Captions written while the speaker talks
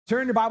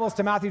Turn your Bibles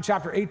to Matthew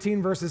chapter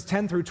 18, verses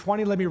 10 through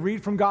 20. Let me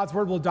read from God's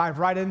word. We'll dive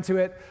right into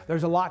it.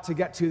 There's a lot to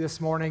get to this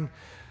morning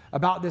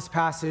about this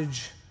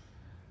passage,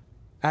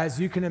 as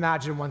you can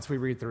imagine once we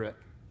read through it.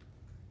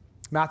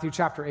 Matthew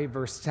chapter 8,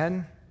 verse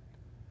 10.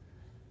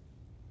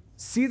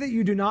 See that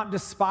you do not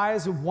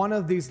despise one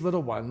of these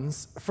little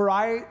ones, for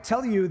I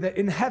tell you that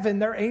in heaven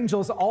their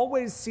angels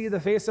always see the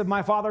face of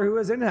my Father who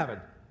is in heaven.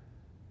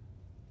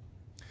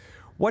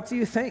 What do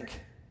you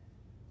think?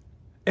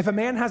 If a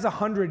man has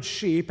 100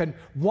 sheep and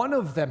one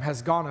of them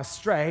has gone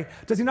astray,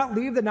 does he not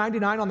leave the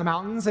 99 on the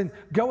mountains and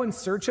go in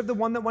search of the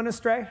one that went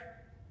astray?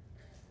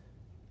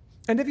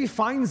 And if he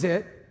finds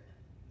it,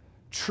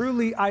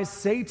 truly I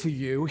say to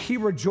you, he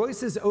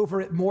rejoices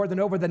over it more than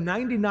over the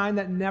 99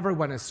 that never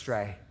went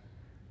astray.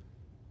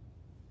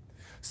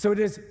 So it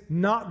is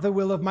not the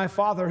will of my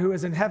Father who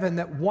is in heaven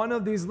that one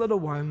of these little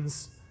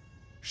ones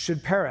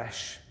should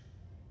perish.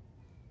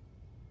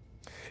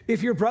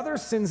 If your brother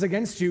sins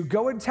against you,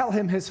 go and tell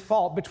him his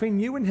fault between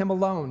you and him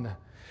alone.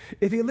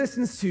 If he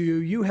listens to you,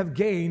 you have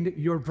gained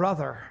your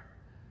brother.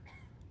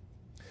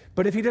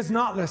 But if he does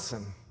not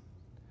listen,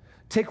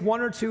 take one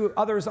or two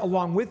others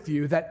along with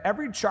you, that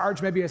every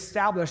charge may be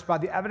established by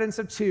the evidence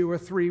of 2 or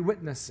 3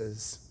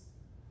 witnesses.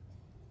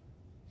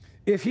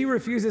 If he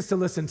refuses to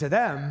listen to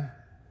them,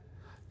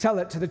 tell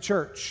it to the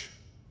church.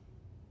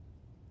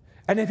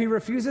 And if he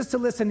refuses to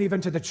listen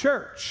even to the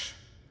church,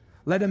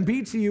 let him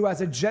be to you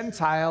as a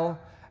Gentile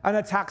and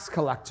a tax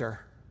collector.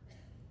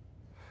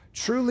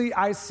 Truly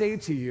I say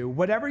to you,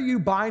 whatever you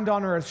bind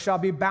on earth shall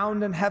be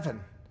bound in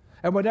heaven,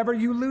 and whatever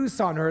you loose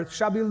on earth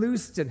shall be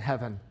loosed in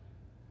heaven.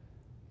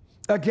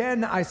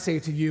 Again, I say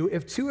to you,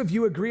 if 2 of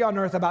you agree on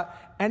earth about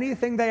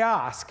anything they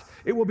ask,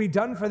 it will be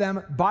done for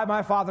them by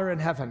my Father in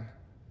heaven.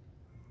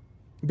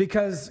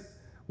 Because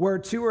where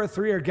 2 or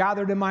 3 are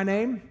gathered in my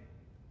name,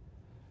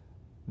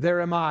 there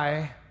am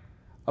I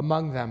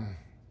among them.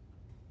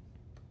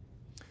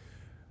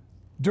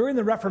 During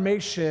the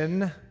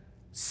Reformation,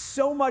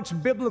 so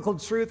much biblical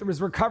truth was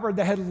recovered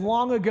that had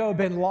long ago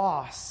been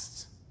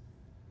lost.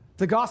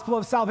 The gospel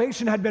of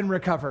salvation had been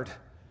recovered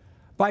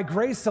by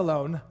grace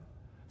alone,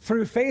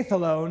 through faith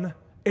alone,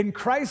 in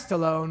Christ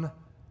alone,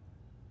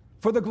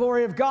 for the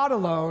glory of God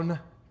alone,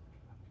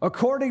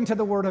 according to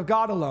the word of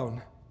God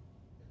alone.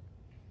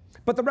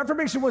 But the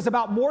Reformation was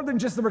about more than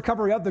just the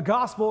recovery of the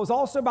gospel. It was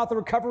also about the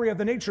recovery of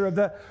the nature of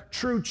the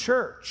true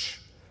church.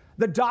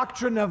 The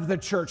doctrine of the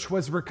church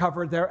was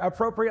recovered there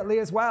appropriately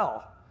as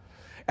well.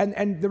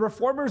 And the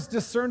reformers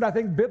discerned, I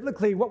think,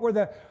 biblically, what were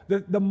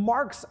the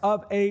marks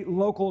of a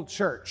local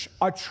church,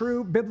 a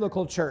true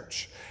biblical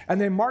church.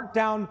 And they marked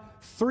down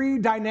 3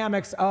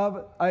 dynamics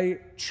of a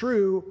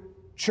true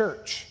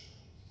church.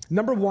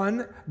 Number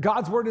 1,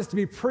 God's word is to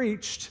be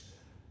preached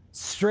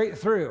straight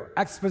through,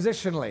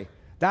 expositionally.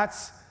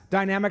 That's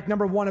dynamic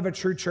number 1 of a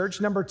true church.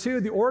 Number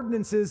 2, the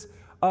ordinances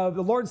of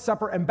the Lord's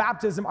Supper and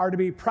baptism are to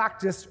be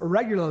practiced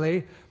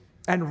regularly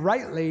and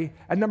rightly.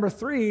 And number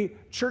 3,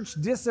 church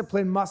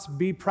discipline must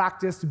be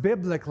practiced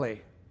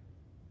biblically.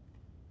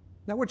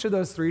 Now, which of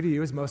those 3 to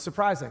you is most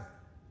surprising?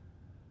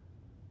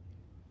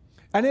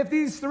 And if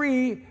these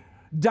 3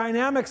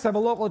 dynamics of a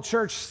local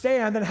church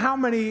stand, then how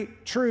many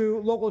true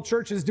local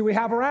churches do we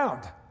have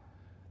around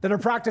that are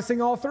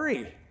practicing all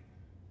 3?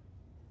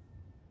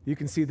 You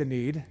can see the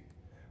need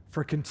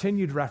for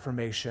continued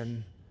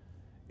reformation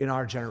in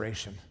our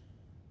generation.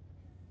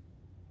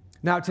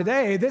 Now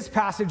today, this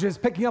passage is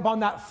picking up on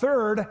that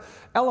 3rd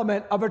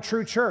element of a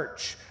true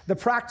church, the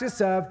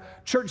practice of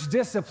church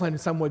discipline,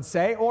 some would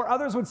say, or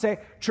others would say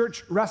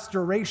church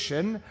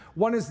restoration.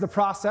 One is the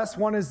process,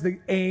 one is the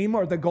aim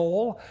or the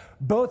goal.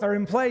 Both are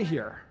in play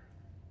here.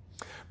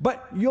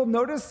 But you'll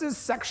notice this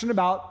section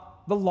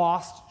about the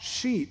lost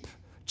sheep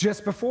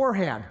just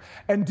beforehand.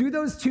 And do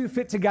those 2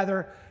 fit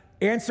together?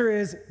 Answer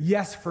is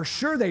yes, for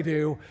sure they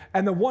do.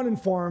 And the one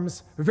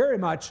informs very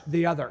much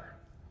the other,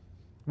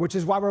 which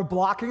is why we're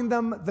blocking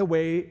them the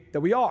way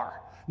that we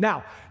are.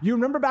 Now, you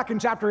remember back in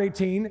chapter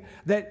 18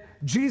 that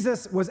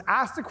Jesus was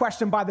asked a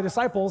question by the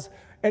disciples,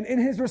 and in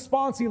his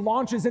response, he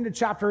launches into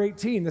chapter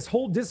 18. This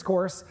whole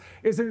discourse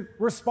is a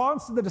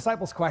response to the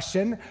disciples'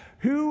 question,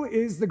 who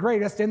is the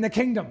greatest in the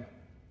kingdom?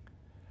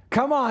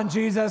 Come on,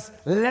 Jesus,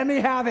 let me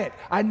have it.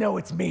 I know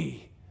it's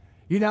me.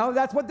 You know,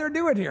 that's what they're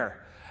doing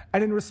here.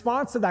 And in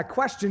response to that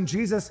question,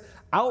 Jesus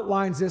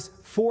outlines this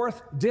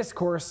 4th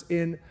discourse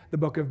in the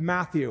book of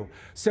Matthew.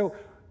 So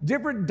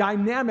different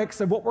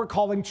dynamics of what we're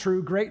calling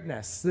true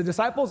greatness. The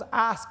disciples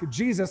ask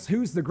Jesus,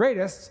 who's the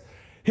greatest?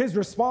 His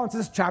response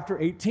is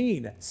chapter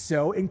 18.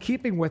 So in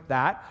keeping with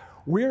that,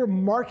 we're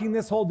marking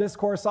this whole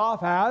discourse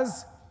off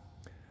as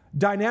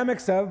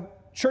dynamics of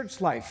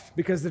church life,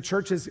 because the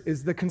church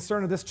is the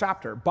concern of this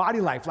chapter. Body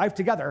life, life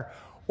together.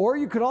 Or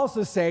you could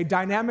also say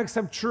dynamics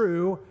of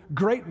true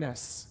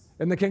greatness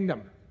in the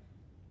kingdom.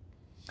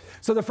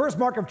 So the first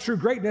mark of true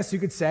greatness, you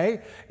could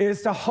say,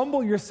 is to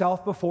humble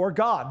yourself before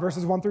God.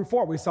 Verses 1 through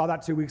 4, we saw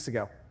that 2 weeks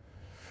ago.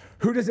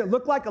 Who does it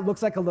look like? It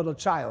looks like a little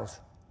child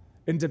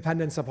in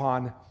dependence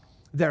upon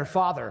their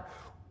father.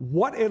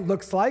 what it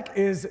looks like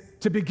is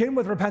to begin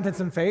with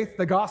repentance and faith,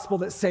 the gospel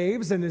that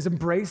saves and is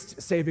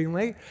embraced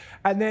savingly,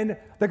 and then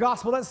the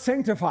gospel that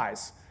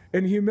sanctifies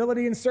in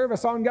humility and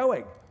service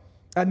ongoing.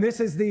 And this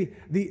is the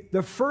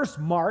first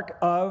mark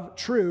of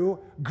true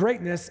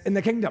greatness in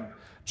the kingdom.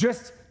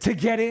 Just to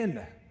get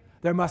in,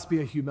 there must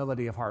be a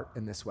humility of heart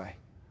in this way.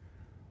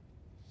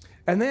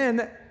 And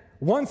then,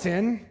 once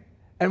in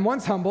and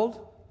once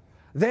humbled,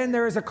 then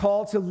there is a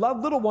call to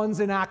love little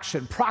ones in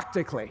action,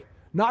 practically,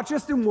 not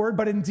just in word,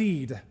 but in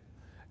deed.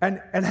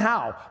 And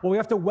how? Well, we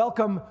have to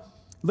welcome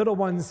little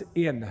ones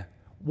in.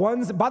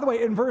 Ones, by the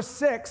way, in verse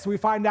 6, we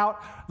find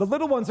out the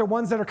little ones are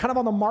ones that are kind of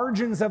on the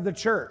margins of the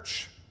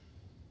church.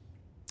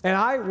 And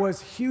I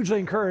was hugely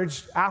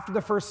encouraged after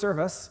the first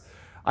service.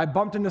 I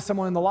bumped into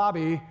someone in the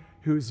lobby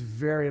who's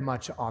very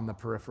much on the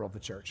peripheral of the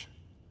church,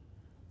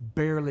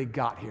 barely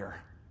got here,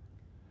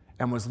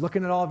 and was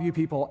looking at all of you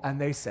people, and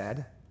they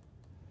said,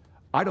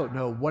 I don't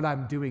know what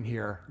I'm doing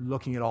here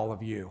looking at all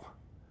of you.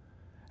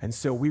 And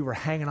so we were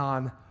hanging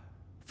on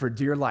for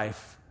dear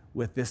life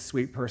with this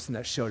sweet person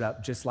that showed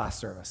up just last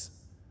service.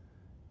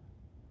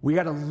 We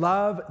got to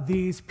love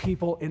these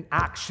people in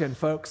action,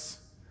 folks.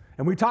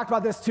 And we talked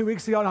about this 2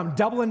 weeks ago, and I'm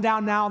doubling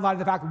down now in light of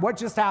the fact what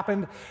just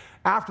happened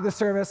after the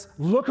service.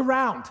 Look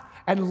around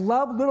and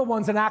love little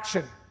ones in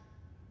action.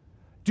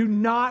 Do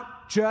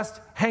not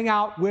just hang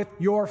out with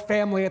your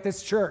family at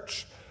this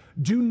church.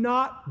 Do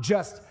not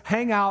just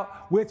hang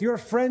out with your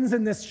friends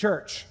in this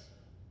church.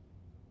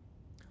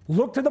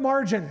 Look to the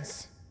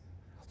margins.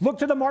 Look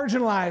to the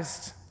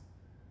marginalized.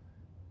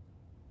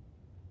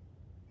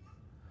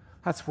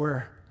 That's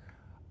where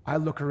I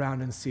look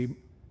around and see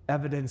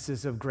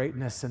evidences of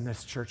greatness in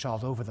this church all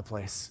over the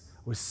place,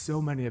 with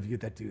so many of you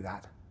that do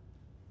that.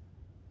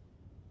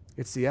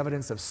 It's the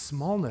evidence of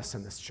smallness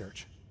in this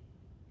church,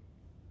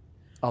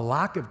 a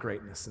lack of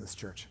greatness in this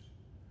church,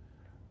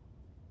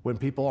 when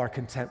people are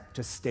content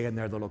to stay in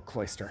their little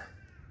cloister.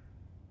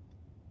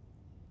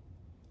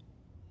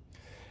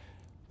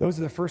 Those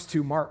are the first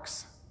two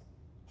marks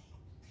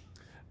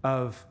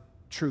of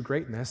true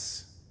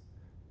greatness.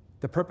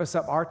 The purpose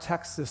of our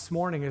text this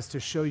morning is to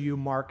show you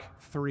Mark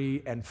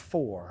 3 and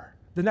 4,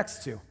 the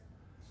next two.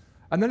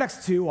 And the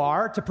next two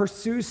are to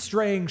pursue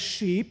straying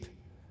sheep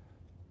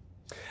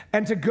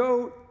and to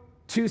go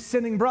to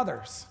sinning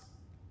brothers.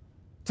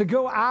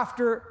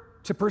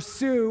 To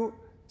pursue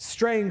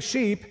straying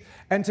sheep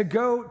and to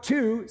go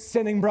to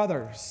sinning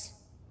brothers.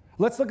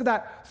 Let's look at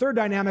that third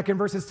dynamic in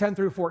verses 10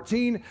 through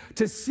 14,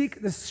 to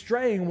seek the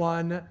straying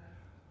one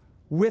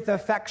with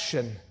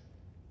affection.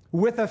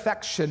 With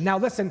affection. Now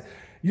listen,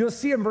 you'll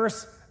see in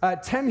verse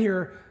 10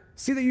 here,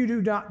 see that you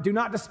do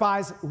not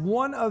despise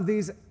one of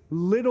these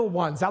little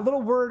ones. That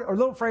little word or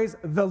little phrase,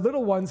 the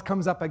little ones,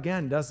 comes up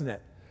again, doesn't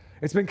it?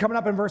 It's been coming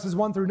up in verses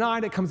 1 through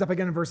 9. It comes up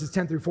again in verses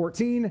 10 through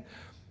 14.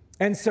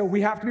 And so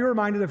we have to be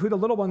reminded of who the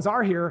little ones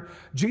are here.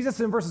 Jesus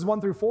in verses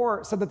 1 through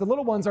 4 said that the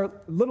little ones are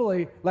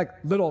literally like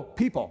little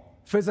people,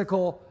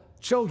 physical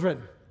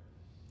children.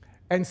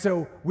 And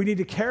so we need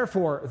to care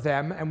for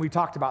them, and we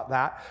talked about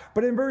that.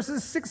 But in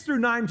verses 6 through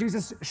 9,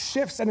 Jesus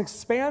shifts and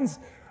expands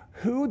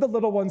who the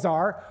little ones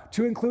are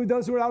to include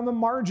those who are on the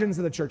margins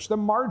of the church, the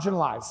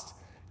marginalized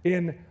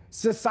in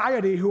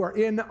society who are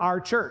in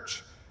our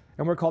church.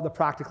 And we're called to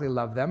practically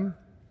love them.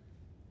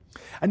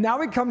 And now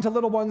we come to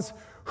little ones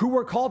who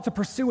we're called to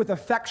pursue with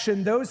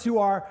affection, those who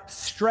are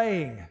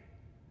straying.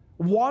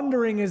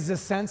 Wandering is the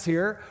sense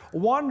here,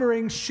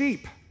 wandering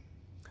sheep.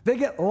 They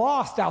get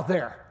lost out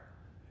there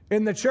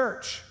in the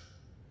church.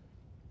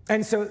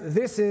 And so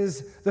this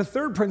is the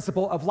third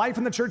principle of life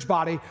in the church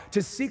body,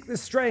 to seek the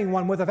straying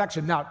one with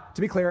affection. Now,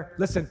 to be clear,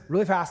 listen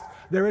really fast.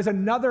 There is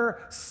another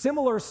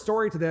similar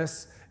story to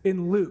this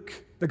in Luke,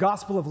 the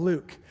Gospel of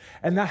Luke.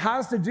 And that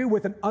has to do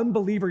with an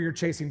unbeliever you're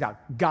chasing down.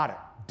 Got it.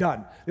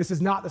 Done. This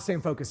is not the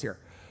same focus here.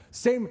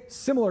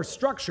 Similar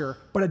structure,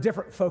 but a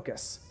different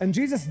focus. And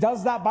Jesus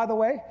does that, by the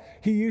way.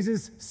 He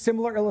uses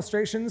similar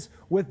illustrations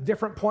with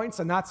different points,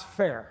 and that's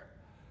fair.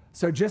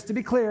 So just to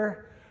be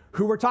clear,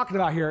 who we're talking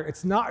about here,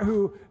 it's not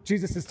who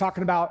Jesus is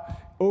talking about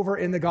over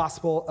in the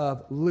Gospel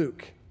of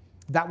Luke.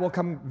 That will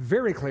come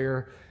very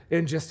clear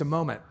in just a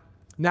moment.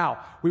 Now,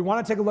 we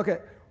want to take a look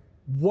at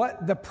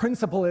what the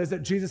principle is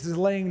that Jesus is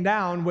laying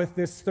down with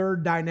this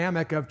third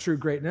dynamic of true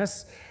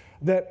greatness.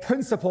 The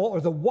principle, or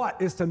the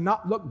what, is to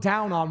not look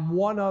down on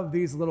one of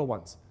these little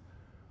ones.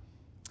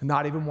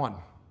 Not even one.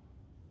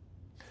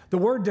 The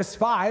word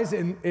despise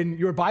in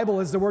your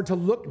Bible is the word to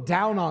look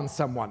down on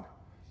someone.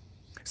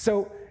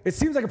 So it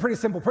seems like a pretty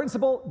simple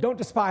principle. Don't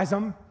despise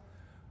them.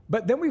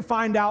 But then we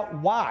find out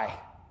why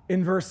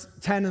in verse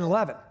 10 and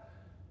 11.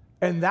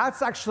 And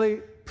that's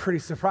actually pretty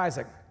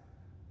surprising.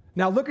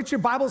 Now look at your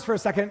Bibles for a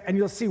second and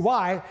you'll see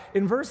why.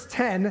 In verse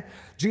 10,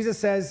 Jesus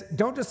says,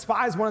 don't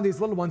despise one of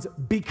these little ones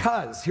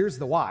because, here's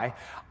the why,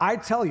 I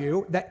tell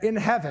you that in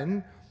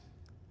heaven,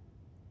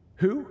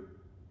 who?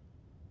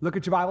 Look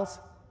at your Bibles.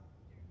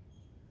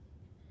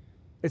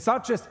 It's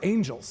not just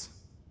angels.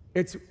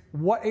 It's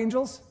what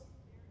angels?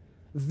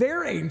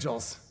 They're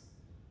angels.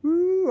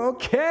 Ooh,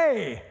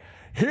 okay.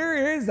 Here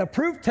is the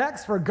proof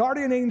text for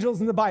guardian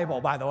angels in the Bible,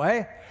 by the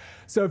way.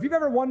 So if you've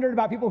ever wondered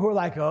about people who are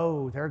like,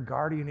 oh, their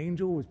guardian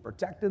angel was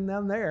protecting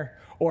them there,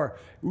 or,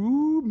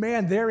 ooh,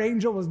 man, their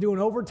angel was doing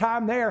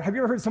overtime there. Have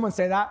you ever heard someone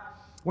say that?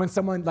 When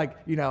someone, like,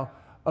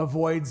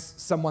 avoids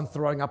someone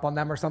throwing up on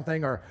them or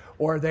something,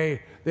 or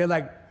they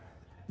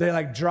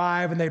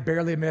drive and they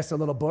barely miss a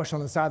little bush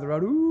on the side of the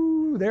road.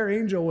 Ooh, their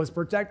angel was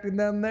protecting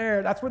them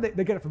there. That's where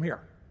they get it from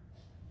here.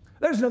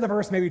 There's another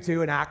verse, maybe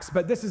two, in Acts,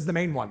 but this is the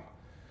main one.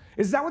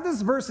 Is that what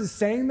this verse is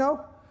saying,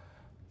 though?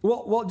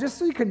 Well, just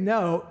so you can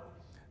know,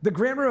 the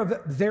grammar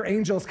of their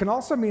angels can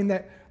also mean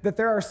that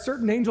there are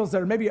certain angels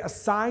that are maybe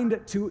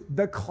assigned to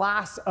the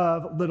class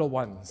of little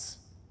ones.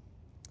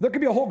 There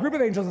could be a whole group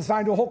of angels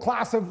assigned to a whole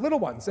class of little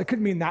ones. It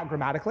could mean that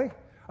grammatically,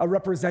 a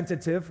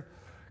representative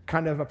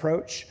kind of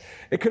approach.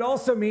 It could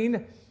also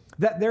mean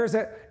that there's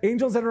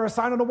angels that are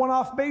assigned on a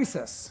one-off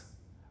basis.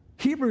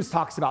 Hebrews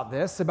talks about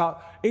this,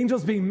 about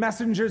angels being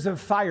messengers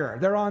of fire.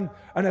 They're on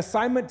an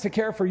assignment to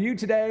care for you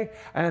today,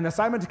 and an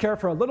assignment to care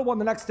for a little one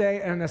the next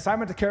day, and an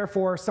assignment to care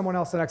for someone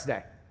else the next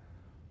day.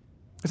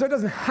 So it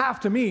doesn't have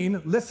to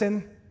mean,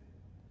 listen,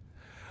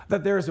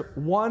 that there's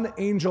one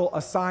angel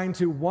assigned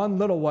to one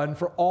little one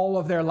for all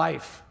of their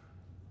life.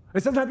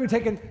 It doesn't have to be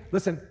taken,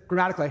 listen,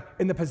 grammatically,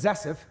 in the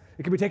possessive.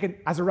 It can be taken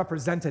as a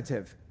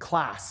representative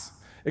class.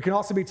 It can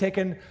also be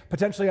taken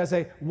potentially as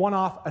a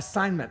one-off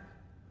assignment.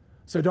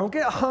 So don't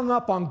get hung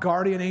up on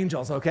guardian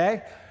angels,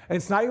 okay? And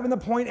it's not even the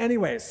point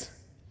anyways.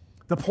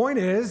 The point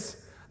is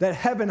that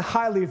heaven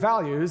highly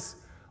values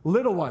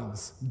little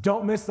ones.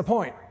 Don't miss the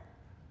point.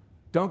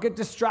 Don't get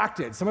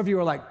distracted. Some of you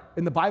are like,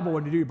 in the Bible,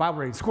 when you do your Bible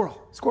reading,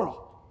 squirrel,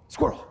 squirrel,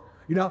 squirrel.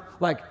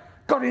 Like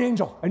guardian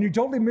angel. And you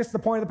totally miss the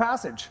point of the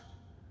passage.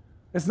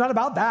 It's not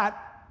about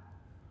that.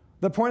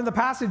 The point of the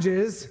passage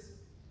is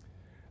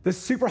the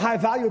super high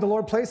value the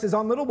Lord places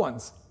on little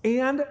ones.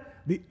 And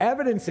the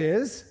evidence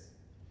is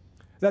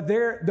that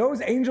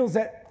those angels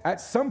that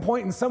at some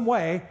point in some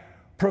way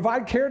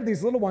provide care to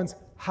these little ones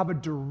have a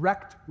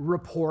direct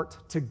report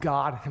to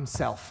God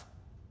himself.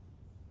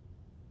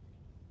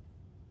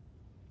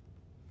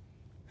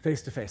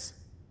 Face to face.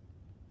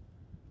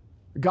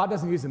 God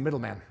doesn't use a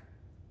middleman.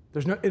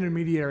 There's no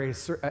intermediary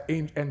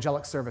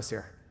angelic service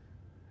here.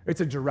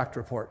 It's a direct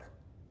report.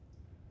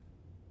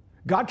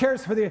 God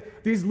cares for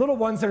these little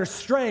ones that are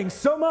straying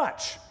so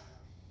much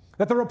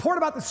that the report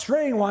about the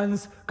straying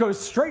ones goes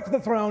straight to the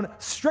throne,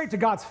 straight to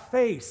God's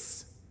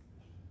face.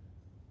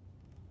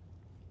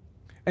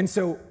 And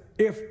so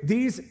if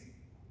these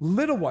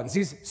little ones,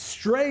 these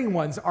straying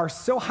ones, are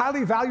so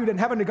highly valued in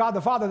heaven to God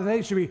the Father, then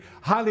they should be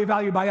highly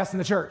valued by us in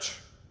the church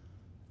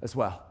as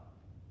well.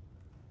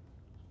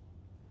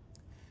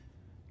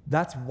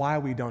 That's why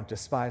we don't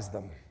despise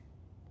them.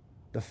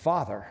 The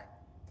Father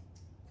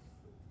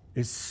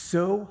is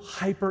so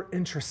hyper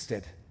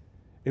interested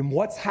in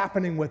what's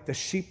happening with the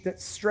sheep that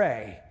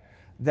stray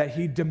that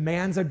he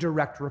demands a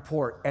direct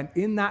report. And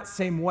in that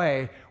same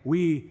way,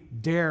 we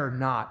dare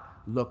not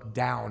look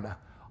down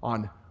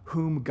on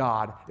whom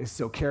God is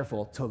so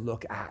careful to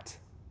look at.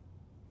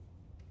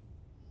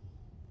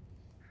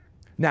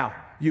 Now,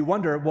 you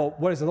wonder, well,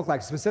 what does it look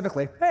like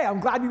specifically? Hey, I'm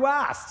glad you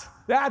asked.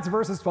 That's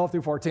verses 12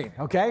 through 14,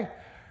 okay?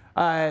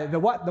 The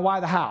what, the why,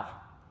 the how.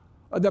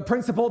 The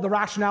principle, the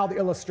rationale, the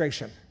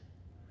illustration.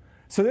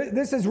 So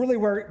this is really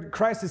where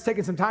Christ has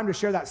taken some time to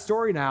share that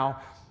story now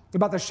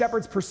about the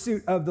shepherd's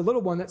pursuit of the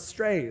little one that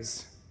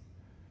strays.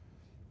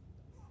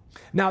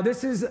 Now,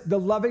 this is the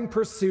loving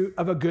pursuit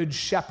of a good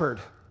shepherd.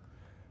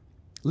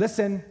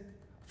 Listen,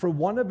 for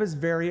one of his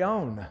very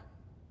own.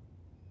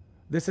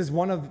 This is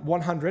one of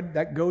 100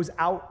 that goes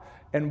out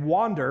and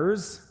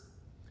wanders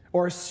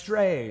or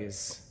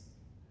strays.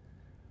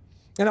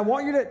 And I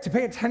want you to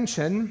pay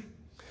attention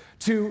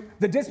to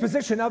the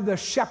disposition of the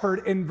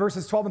shepherd in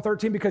verses 12 and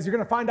 13, because you're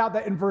going to find out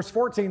that in verse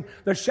 14,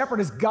 the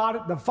shepherd is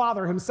God the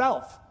Father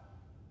himself.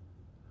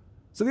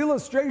 So the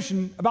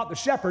illustration about the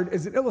shepherd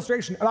is an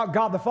illustration about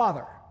God the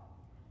Father.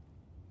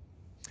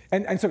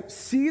 And so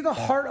see the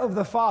heart of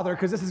the Father,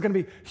 because this is going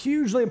to be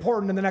hugely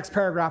important in the next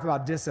paragraph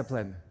about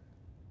discipline.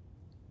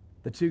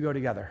 The two go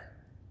together.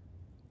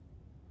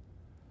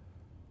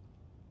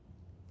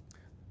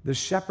 The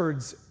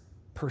shepherd's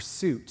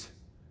pursuit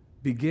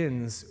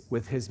begins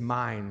with his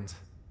mind.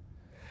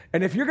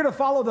 And if you're going to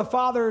follow the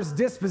Father's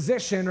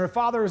disposition or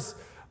Father's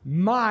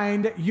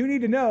mind, you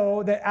need to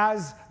know that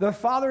as the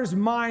Father's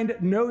mind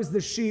knows the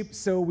sheep,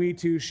 so we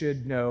too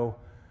should know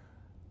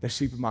the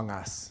sheep among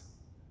us.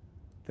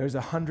 There's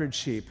 100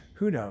 sheep.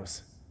 Who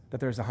knows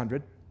that there's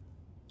 100?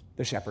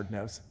 The shepherd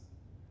knows.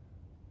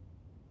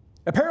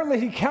 Apparently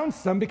he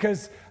counts them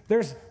because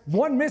there's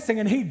one missing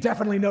and he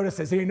definitely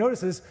notices. He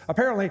notices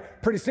apparently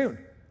pretty soon.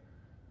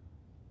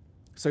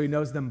 So he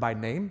knows them by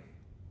name.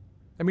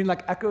 I mean,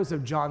 like echoes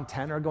of John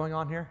 10 are going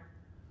on here.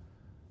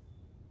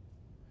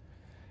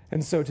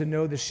 And so to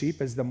know the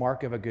sheep is the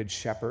mark of a good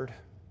shepherd.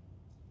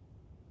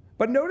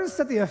 But notice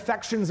that the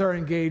affections are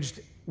engaged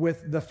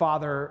with the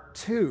Father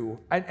too.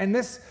 And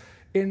this,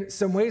 in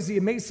some ways that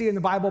you may see in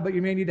the Bible, but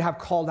you may need to have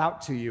called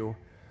out to you.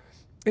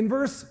 In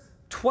verse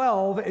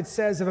 12, it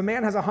says, if a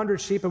man has 100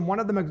 sheep and one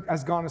of them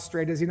has gone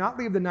astray, does he not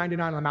leave the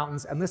 99 on the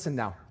mountains? And listen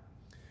now,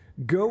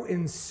 go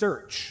in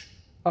search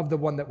of the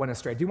one that went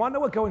astray. Do you want to know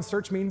what go in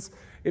search means?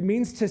 It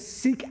means to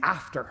seek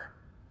after.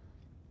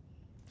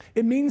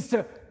 It means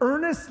to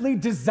earnestly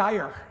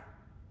desire.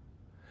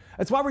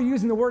 That's why we're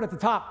using the word at the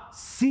top,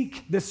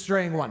 seek this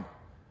straying one,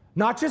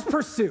 not just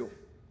pursue.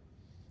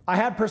 I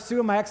had pursue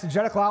in my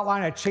exegetical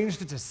outline. I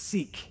changed it to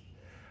seek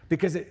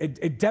because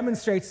it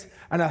demonstrates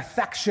an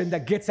affection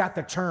that gets at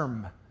the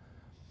term.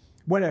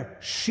 When a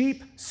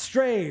sheep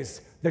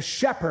strays, the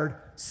shepherd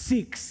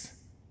seeks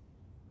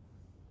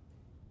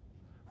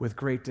with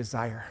great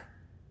desire.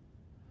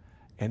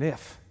 And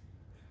if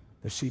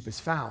the sheep is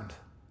found,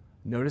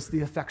 notice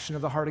the affection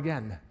of the heart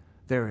again,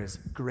 there is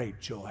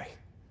great joy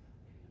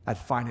at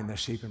finding the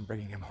sheep and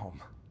bringing him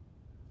home.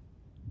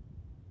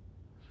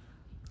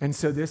 And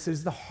so this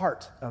is the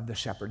heart of the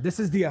shepherd. This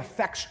is the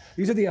affection.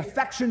 These are the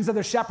affections of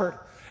the shepherd.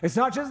 It's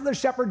not just the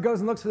shepherd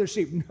goes and looks for the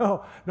sheep.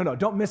 No,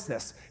 don't miss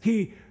this.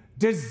 He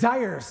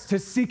desires to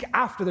seek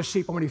after the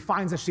sheep, and when he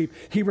finds the sheep,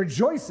 he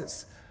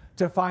rejoices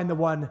to find the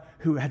one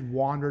who had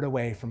wandered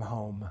away from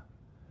home,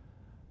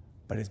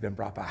 but has been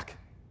brought back.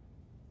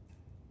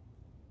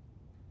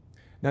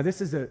 Now,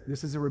 this is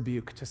a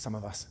rebuke to some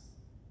of us,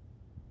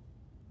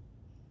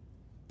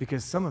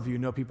 because some of you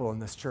know people in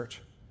this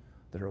church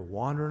that are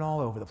wandering all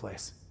over the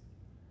place.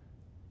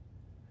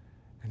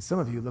 And some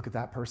of you look at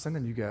that person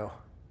and you go,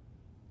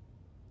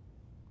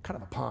 kind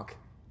of a punk.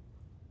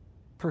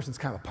 Person's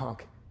kind of a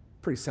punk,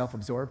 pretty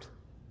self-absorbed,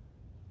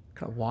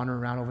 kind of wandering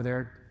around over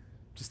there,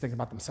 just thinking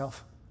about themselves,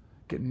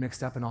 getting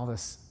mixed up in all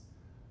this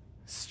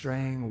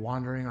straying,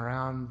 wandering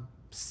around,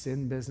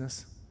 sin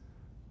business.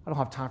 I don't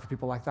have time for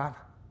people like that.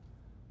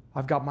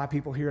 I've got my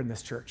people here in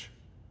this church.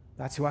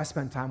 That's who I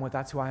spend time with.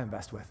 That's who I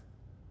invest with.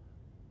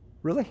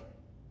 Really?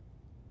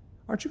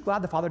 Aren't you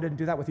glad the Father didn't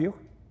do that with you?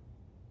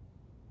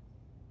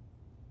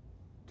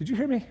 Did you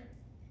hear me?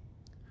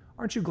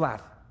 Aren't you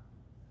glad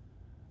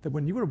that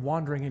when you were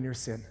wandering in your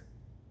sin,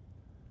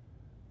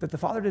 that the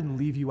Father didn't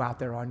leave you out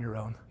there on your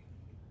own,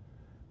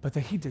 but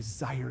that he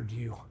desired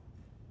you?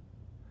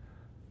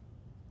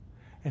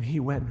 And he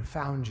went and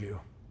found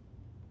you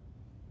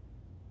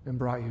and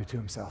brought you to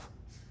himself.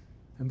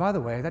 And by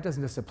the way, that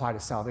doesn't just apply to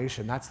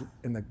salvation. That's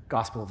in the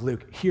Gospel of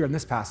Luke. Here in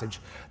this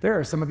passage, there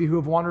are some of you who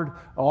have wandered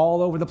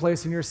all over the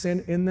place in your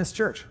sin in this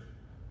church.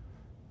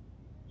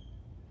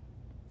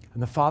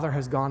 And the Father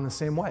has gone the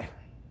same way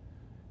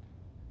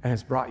and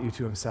has brought you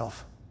to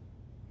himself.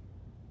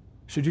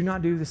 Should you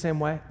not do the same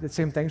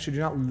thing? Should you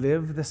not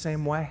live the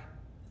same way?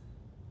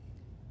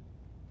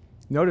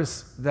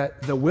 Notice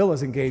that the will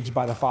is engaged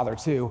by the Father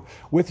too.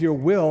 With your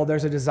will,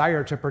 there's a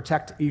desire to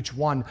protect each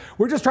one.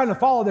 We're just trying to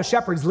follow the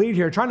shepherd's lead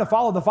here, trying to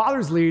follow the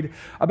Father's lead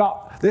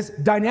about this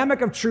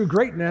dynamic of true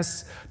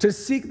greatness to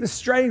seek the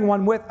straying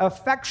one with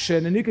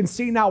affection. And you can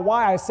see now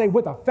why I say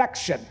with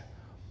affection,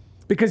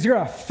 because your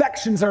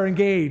affections are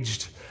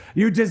engaged.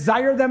 You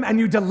desire them and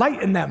you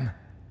delight in them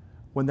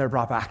when they're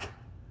brought back.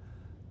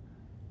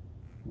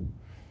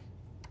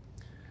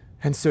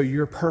 And so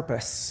your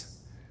purpose,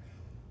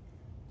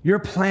 your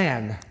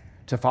plan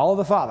to follow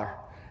the Father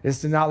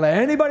is to not let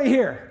anybody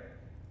here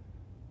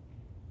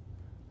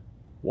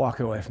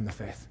walk away from the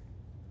faith.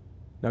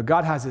 Now,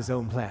 God has his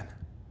own plan.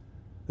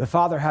 The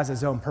Father has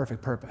his own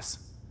perfect purpose,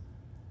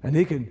 and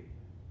he can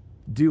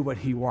do what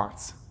he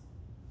wants.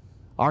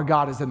 Our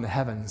God is in the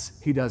heavens.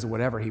 He does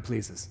whatever he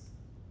pleases.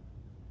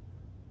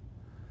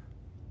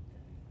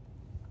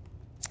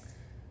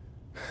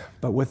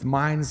 But with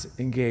minds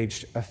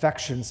engaged,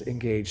 affections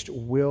engaged,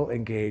 will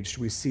engaged,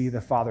 we see the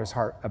Father's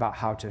heart about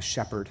how to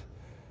shepherd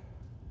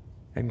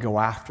and go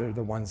after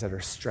the ones that are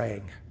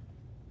straying.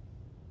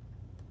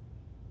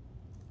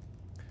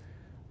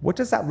 What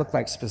does that look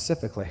like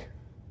specifically?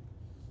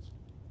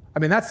 I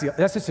mean, that's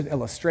just an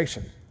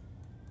illustration.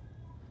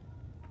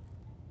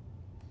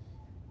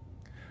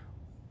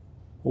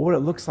 Well, what it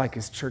looks like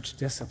is church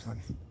discipline.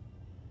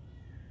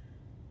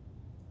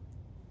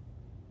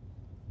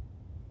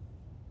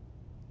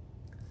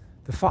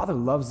 The Father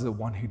loves the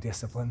one who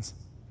disciplines.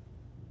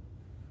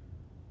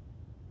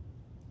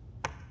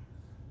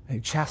 And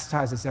he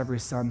chastises every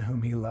son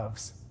whom he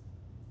loves.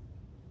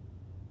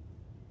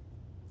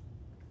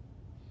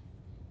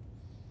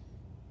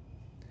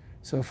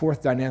 So a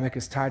fourth dynamic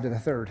is tied to the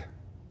third,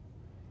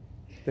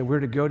 that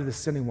we're to go to the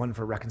sinning one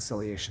for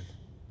reconciliation.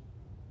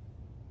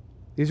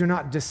 These are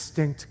not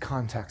distinct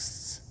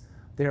contexts.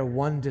 They are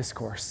one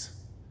discourse.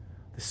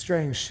 The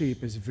straying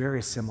sheep is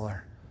very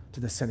similar to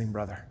the sinning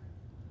brother.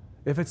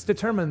 If it's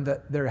determined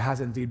that there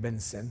has indeed been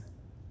sin,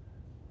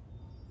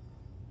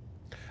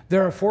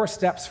 there are 4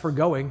 steps for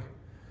going.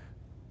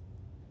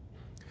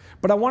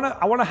 But I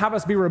want to have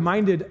us be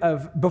reminded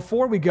of,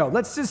 before we go,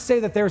 let's just say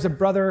that there's a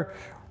brother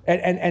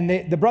and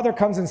the brother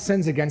comes and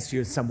sins against you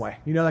in some way.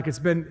 You know, like there's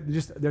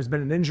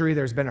been an injury,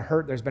 there's been a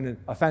hurt, there's been an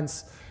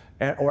offense,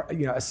 or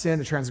a sin,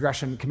 a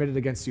transgression committed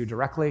against you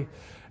directly.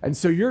 And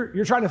so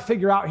you're trying to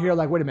figure out here,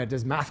 like, wait a minute,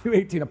 does Matthew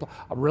 18 apply?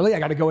 Really? I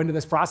got to go into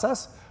this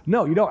process?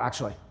 No, you don't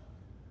actually.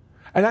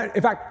 And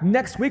in fact,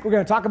 next week we're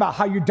going to talk about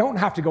how you don't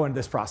have to go into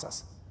this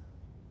process.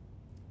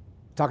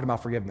 Talking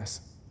about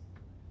forgiveness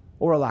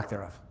or a lack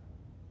thereof.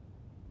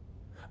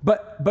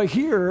 But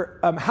here,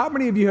 how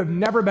many of you have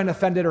never been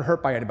offended or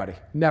hurt by anybody?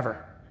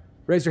 Never.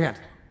 Raise your hand.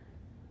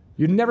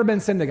 You've never been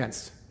sinned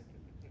against.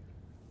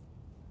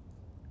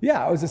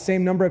 Yeah, it was the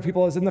same number of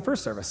people as in the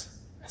first service.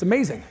 It's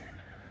amazing.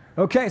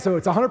 Okay, so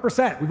it's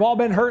 100%. We've all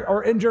been hurt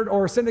or injured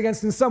or sinned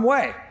against in some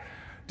way.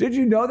 Did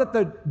you know that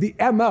the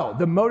MO,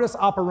 the modus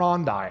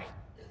operandi,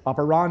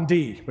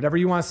 whatever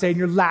you want to say in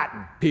your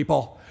Latin,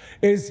 people,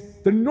 is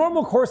the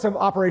normal course of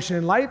operation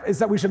in life is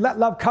that we should let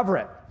love cover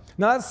it.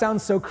 Now that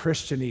sounds so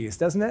Christianese,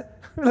 doesn't it?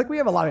 Like we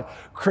have a lot of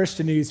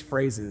Christianese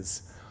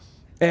phrases.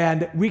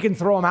 And we can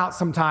throw them out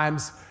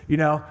sometimes,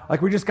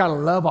 like we just got to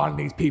love on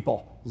these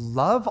people.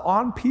 Love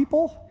on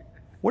people?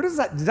 What is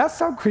that? Does that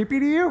sound creepy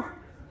to you?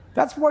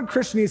 That's one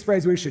Christianese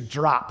phrase we should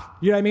drop.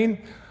 You know what I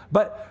mean?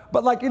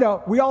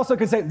 But we also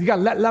can say, you got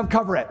to let love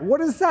cover it. What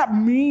does that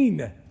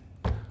mean?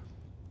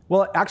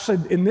 Well,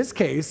 actually, in this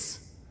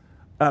case,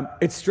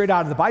 it's straight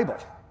out of the Bible.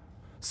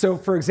 So,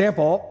 for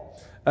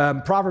example,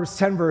 Proverbs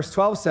 10, verse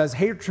 12 says,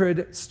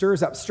 hatred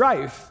stirs up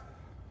strife,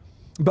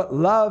 but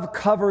love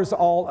covers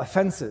all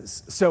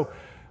offenses. So,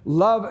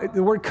 love,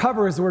 the word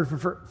cover is the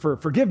word for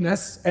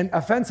forgiveness, and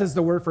offense is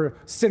the word for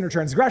sin or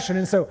transgression.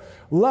 And so,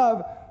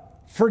 love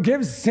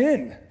forgives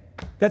sin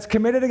that's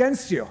committed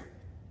against you.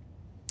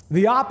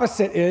 The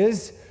opposite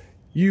is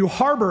you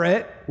harbor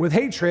it with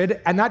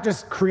hatred, and that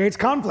just creates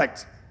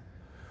conflict.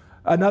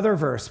 Another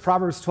verse,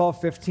 Proverbs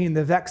 12:15,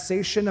 the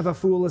vexation of a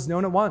fool is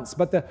known at once,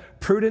 but the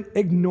prudent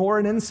ignore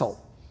an insult.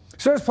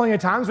 So there's plenty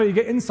of times where you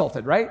get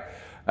insulted, right?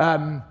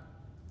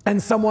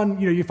 And someone,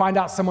 you find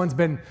out someone's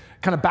been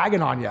kind of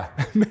bagging on you.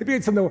 Maybe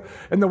it's in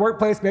the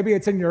workplace, maybe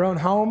it's in your own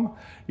home,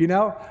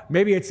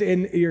 maybe it's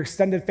in your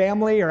extended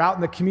family or out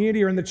in the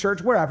community or in the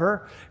church,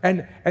 wherever.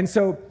 And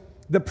so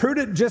the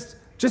prudent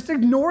just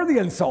ignore the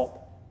insult.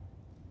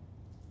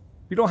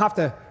 You don't have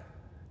to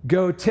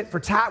go tit for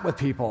tat with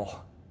people.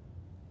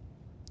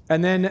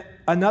 And then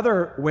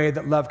another way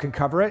that love can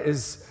cover it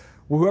is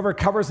whoever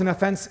covers an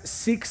offense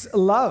seeks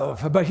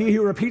love, but he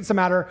who repeats a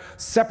matter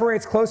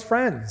separates close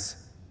friends.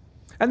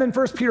 And then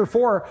 1 Peter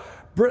 4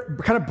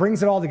 kind of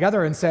brings it all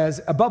together and says,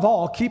 above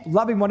all, keep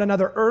loving one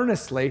another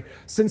earnestly,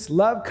 since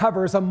love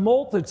covers a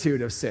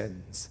multitude of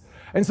sins.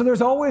 And so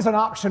there's always an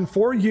option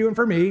for you and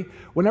for me,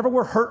 whenever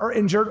we're hurt or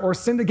injured or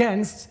sinned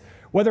against,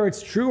 whether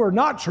it's true or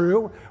not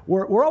true,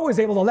 we're always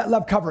able to let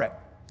love cover it.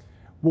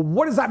 Well,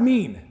 what does that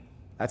mean?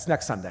 That's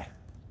next Sunday.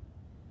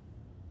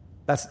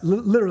 That's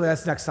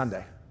next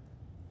Sunday.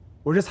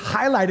 We're just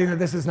highlighting that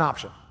this is an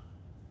option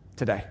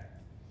today.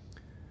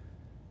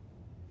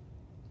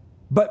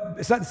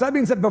 But so that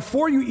means that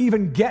before you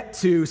even get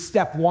to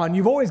step one,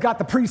 you've always got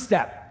the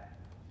pre-step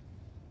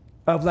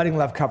of letting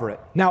love cover it.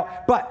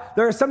 Now, but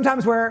there are some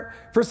times where,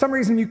 for some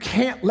reason, you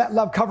can't let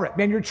love cover it.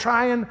 Man, you're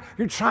trying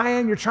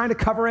to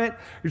cover it.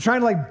 You're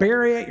trying to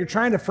bury it. You're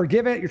trying to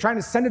forgive it. You're trying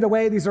to send it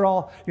away. These are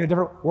all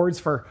different words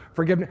for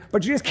forgiveness,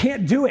 but you just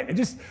can't do it.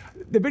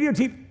 The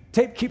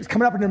videotape keeps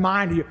coming up in your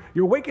mind.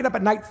 You're waking up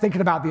at night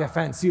thinking about the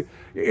offense.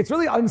 It's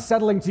really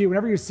unsettling to you.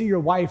 Whenever you see your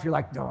wife, you're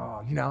like,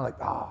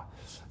 oh,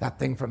 that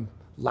thing from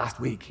last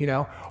week,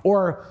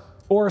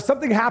 or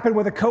something happened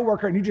with a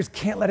coworker and you just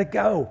can't let it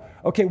go.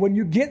 Okay, when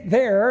you get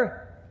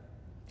there,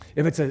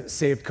 if it's a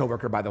saved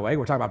coworker, by the way,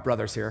 we're talking about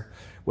brothers here,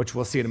 which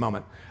we'll see in a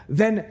moment,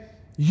 then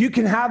you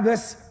can have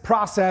this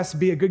process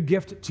be a good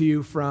gift to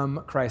you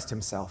from Christ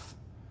himself.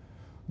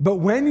 But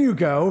when you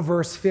go,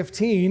 verse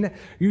 15,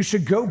 you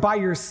should go by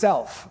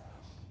yourself.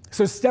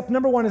 So step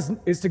number one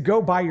is to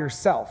go by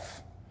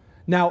yourself.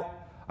 Now,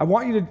 I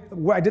want you to,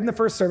 what I did in the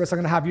first service, I'm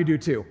going to have you do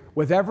too.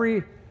 With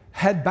every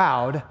head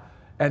bowed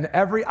and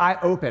every eye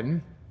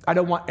open, I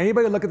don't want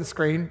anybody to look at the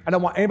screen. I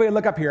don't want anybody to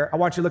look up here. I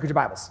want you to look at your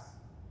Bibles.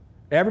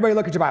 Everybody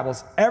look at your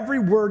Bibles. Every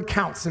word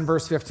counts in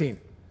verse 15.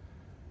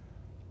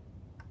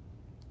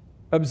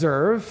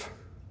 Observe.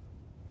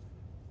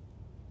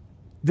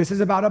 This is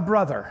about a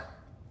brother.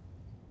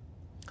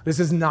 This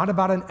is not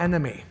about an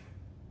enemy.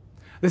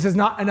 This is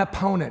not an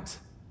opponent.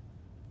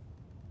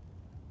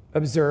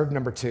 Observe,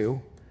 number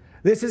 2.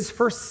 This is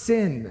for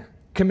sin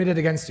committed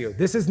against you.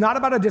 This is not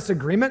about a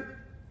disagreement.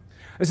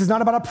 This is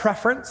not about a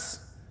preference.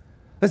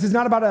 This is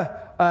not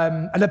about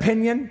an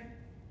opinion.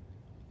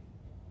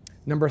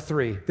 Number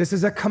 3, this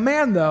is a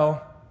command, though.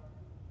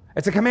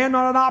 It's a command,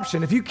 not an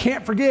option. If you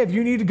can't forgive,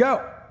 you need to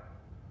go.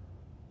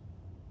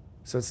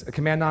 So it's a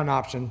command, not an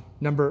option.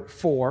 Number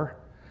 4,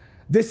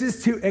 this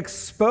is to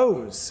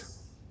expose,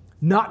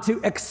 not to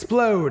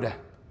explode.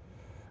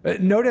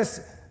 Notice,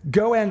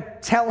 go and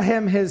tell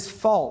him his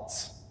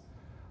faults.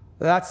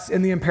 That's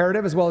in the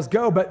imperative as well as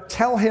go, but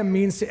tell him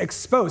means to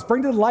expose,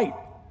 bring to the light.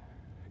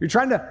 You're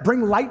trying to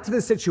bring light to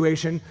the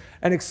situation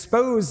and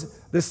expose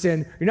the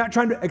sin. You're not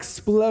trying to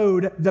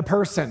explode the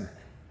person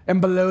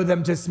and blow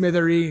them to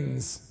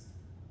smithereens,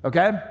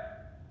 okay?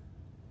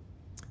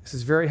 This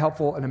is very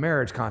helpful in a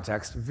marriage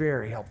context,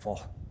 very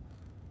helpful.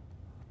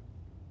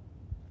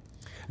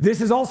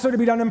 This is also to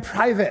be done in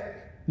private,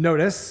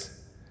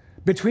 notice,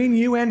 between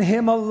you and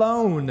him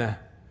alone.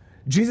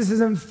 Jesus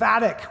is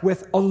emphatic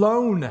with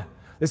alone.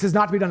 This is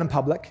not to be done in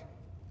public,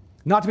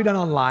 not to be done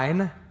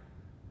online.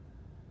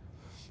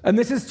 And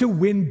this is to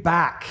win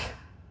back.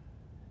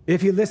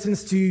 If he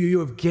listens to you, you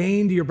have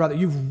gained your brother.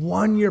 You've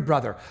won your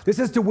brother. This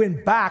is to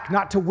win back,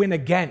 not to win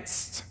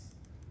against.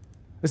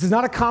 This is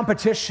not a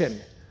competition,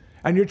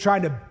 and you're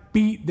trying to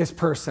beat this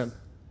person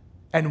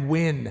and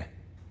win.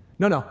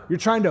 No, you're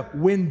trying to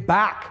win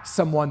back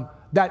someone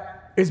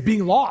that is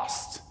being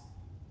lost.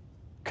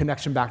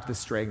 Connection back to the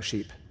straying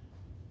sheep.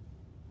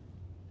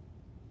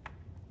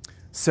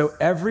 So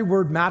every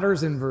word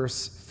matters in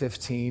verse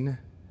 15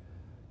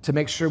 to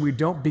make sure we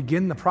don't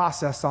begin the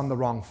process on the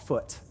wrong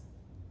foot.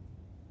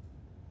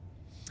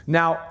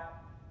 Now,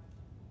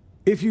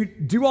 if you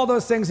do all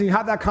those things and you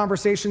have that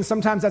conversation,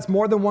 sometimes that's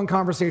more than one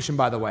conversation,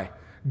 by the way.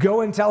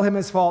 Go and tell him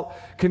his fault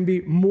can be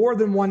more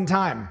than one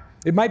time.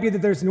 It might be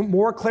that there's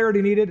more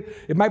clarity needed.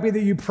 It might be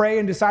that you pray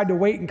and decide to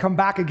wait and come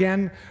back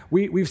again.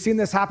 We've seen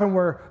this happen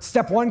where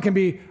step one can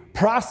be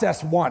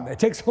process one. It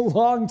takes a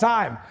long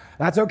time.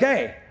 That's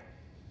okay.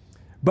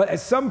 But at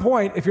some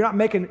point, if you're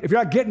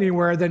not getting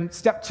anywhere, then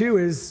step two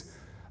is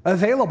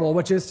available,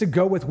 which is to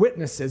go with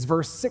witnesses,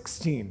 verse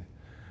 16.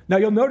 Now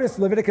you'll notice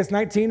Leviticus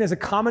 19 is a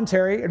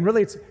commentary, and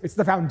really it's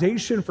the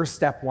foundation for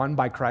step one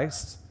by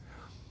Christ.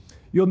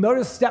 You'll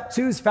notice step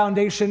two's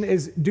foundation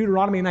is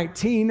Deuteronomy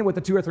 19 with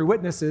the 2 or 3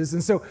 witnesses.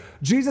 And so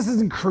Jesus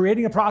isn't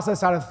creating a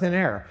process out of thin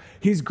air.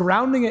 He's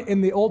grounding it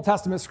in the Old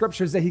Testament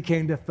scriptures that he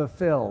came to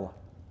fulfill.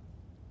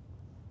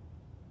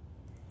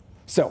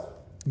 So,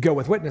 go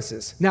with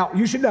witnesses. Now,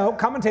 you should know,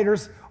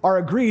 commentators are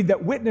agreed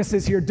that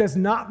witnesses here does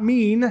not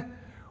mean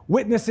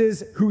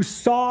witnesses who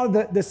saw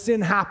the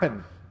sin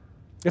happen.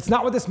 It's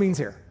not what this means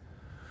here.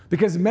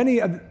 Because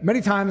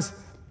many times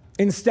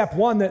in step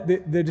one,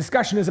 the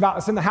discussion is about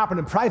a sin that happened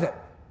in private.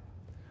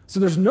 So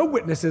there's no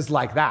witnesses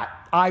like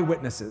that.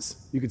 Eyewitnesses,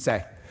 you could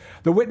say.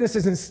 The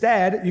witnesses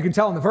instead, you can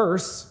tell in the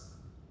verse,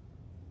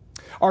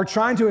 are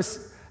trying to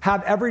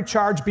have every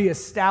charge be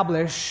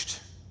established.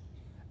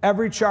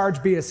 Every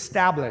charge be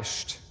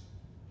established.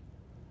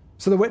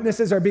 So the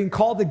witnesses are being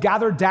called to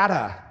gather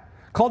data,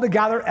 called to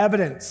gather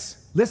evidence.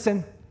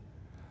 Listen,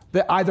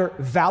 that either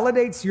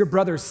validates your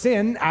brother's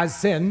sin as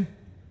sin,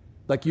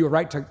 like you were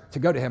right to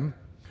go to him,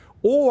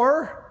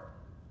 or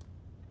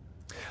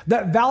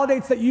that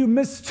validates that you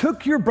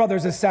mistook your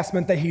brother's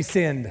assessment that he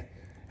sinned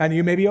and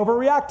you maybe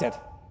overreacted.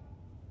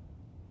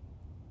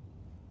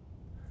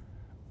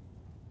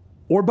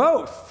 Or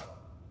both.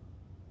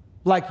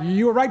 Like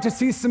you were right to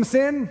see some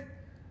sin,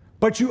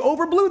 but you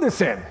overblew the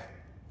sin.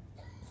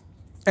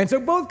 And so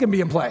both can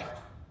be in play.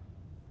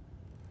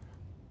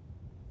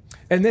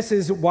 And this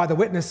is why the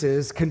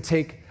witnesses can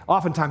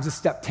oftentimes this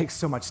step takes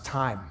so much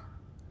time.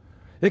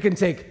 It can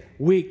take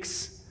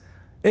weeks.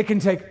 It can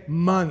take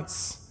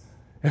months.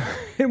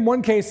 In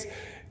one case,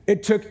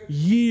 it took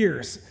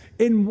years.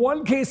 In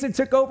one case, it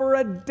took over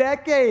a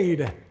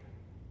decade.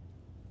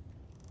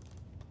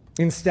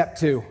 In step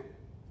two.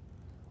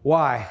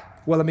 Why?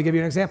 Well, let me give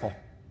you an example.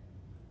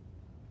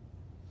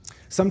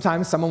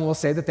 Sometimes someone will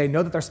say that they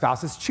know that their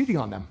spouse is cheating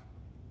on them.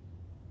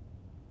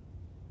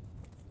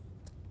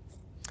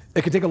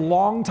 It could take a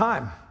long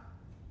time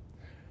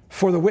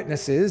for the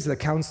witnesses, the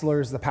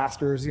counselors, the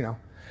pastors, it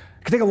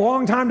could take a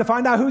long time to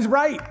find out who's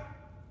right.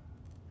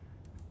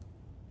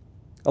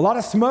 A lot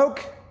of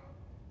smoke.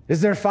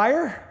 Is there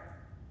fire?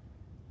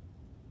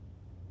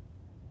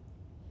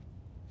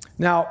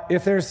 Now,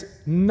 if there's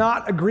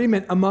not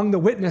agreement among the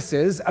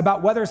witnesses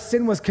about whether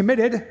sin was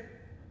committed,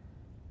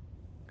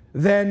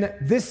 then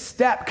this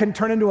step can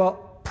turn into a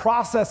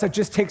process that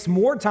just takes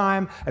more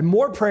time and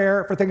more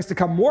prayer for things to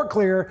come more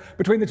clear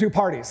between the two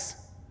parties.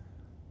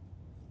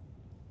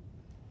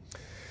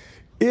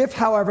 If,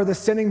 however, the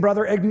sinning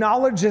brother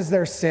acknowledges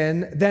their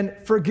sin, then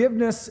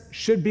forgiveness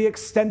should be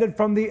extended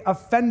from the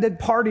offended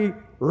party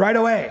right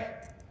away.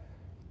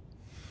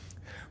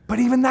 But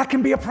even that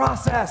can be a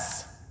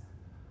process.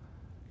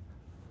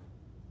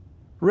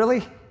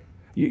 Really?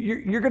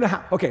 You're going to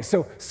have, okay,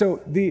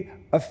 so the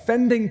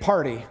offending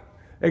party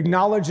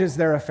acknowledges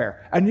their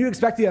affair. And you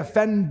expect the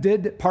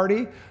offended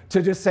party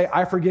to just say,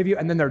 I forgive you,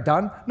 and then they're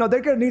done? No,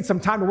 they're going to need some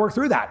time to work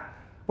through that.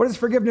 What does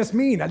forgiveness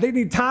mean? They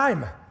need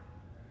time.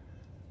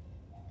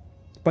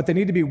 But they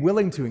need to be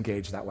willing to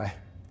engage that way.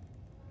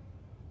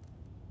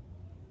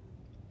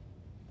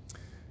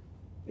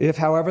 If,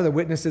 however, the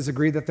witnesses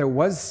agree that there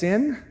was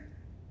sin,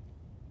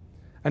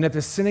 and if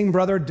the sinning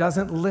brother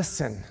doesn't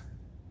listen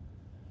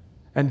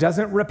and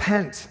doesn't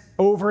repent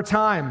over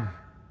time,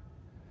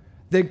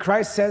 then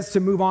Christ says to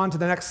move on to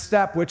the next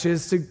step, which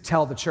is to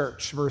tell the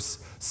church.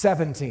 Verse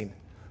 17,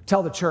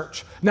 tell the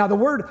church. Now, the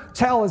word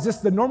tell is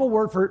just the normal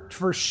word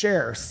for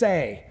share,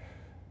 say.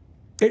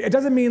 It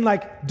doesn't mean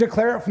like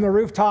declare it from the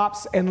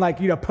rooftops and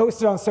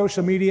post it on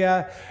social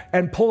media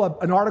and pull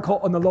up an article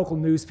in the local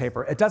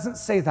newspaper. It doesn't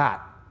say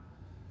that.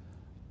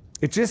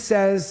 It just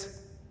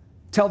says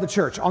tell the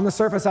church. On the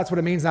surface, that's what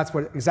it means. That's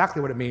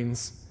exactly what it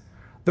means.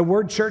 The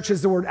word church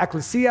is the word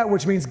ecclesia,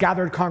 which means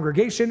gathered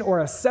congregation or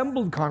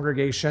assembled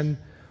congregation.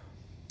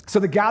 So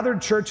the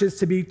gathered church is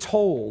to be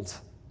told.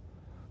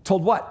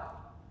 Told what?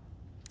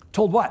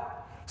 Told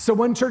what? So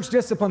when church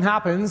discipline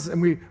happens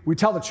and we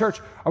tell the church,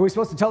 are we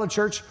supposed to tell the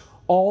church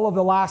all of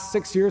the last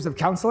 6 years of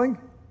counseling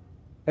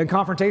and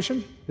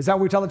confrontation? Is that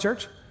what we tell the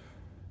church?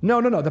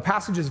 No. The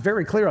passage is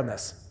very clear on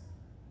this.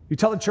 You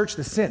tell the church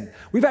the sin.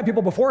 We've had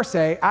people before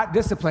say at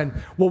discipline,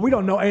 well, we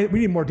don't know, we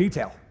need more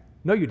detail.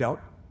 No, you don't.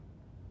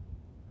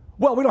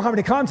 Well, we don't have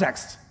any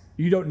context.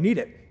 You don't need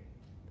it.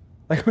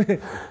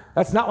 Like,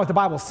 that's not what the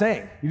Bible's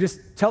saying. You just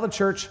tell the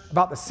church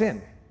about the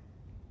sin.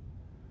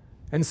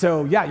 And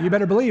so, yeah, you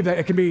better believe that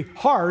it can be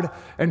hard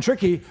and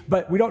tricky,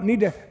 but we don't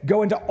need to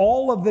go into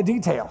all of the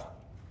detail.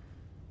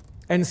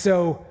 And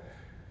so,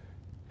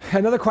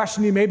 another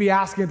question you may be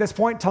asking at this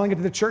point, telling it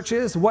to the church,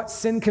 is what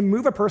sin can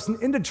move a person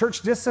into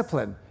church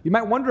discipline? You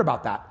might wonder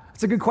about that.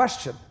 It's a good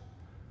question.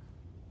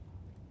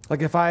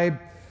 Like if I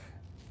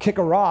kick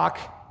a rock,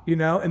 in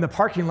the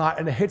parking lot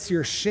and it hits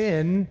your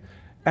shin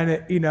and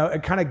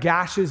it kind of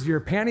gashes your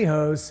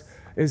pantyhose,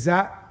 is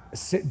that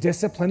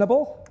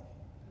disciplinable?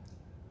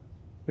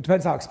 It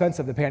depends how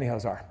expensive the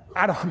pantyhose are.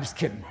 I'm just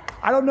kidding.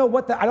 I don't know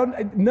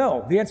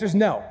no. The answer is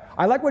no.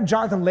 I like what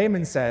Jonathan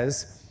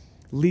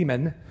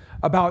Lehman,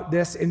 about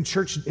this in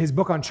his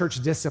book on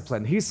church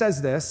discipline. He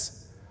says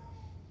this: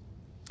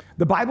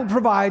 the Bible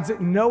provides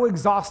no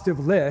exhaustive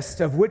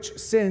list of which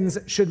sins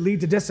should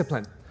lead to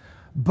discipline.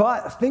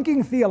 But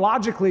thinking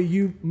theologically,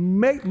 you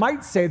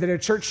might say that a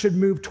church should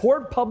move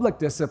toward public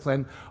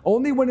discipline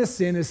only when a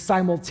sin is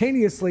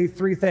simultaneously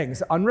three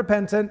things: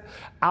 unrepentant,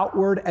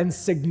 outward, and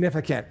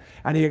significant.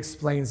 And he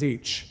explains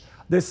each.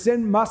 The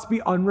sin must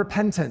be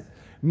unrepentant,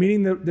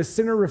 meaning the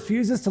sinner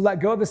refuses to let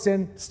go of the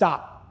sin,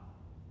 stop,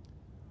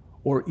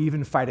 or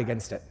even fight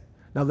against it.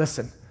 Now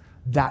listen,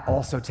 that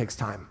also takes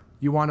time.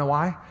 You want to know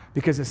why?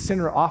 Because a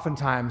sinner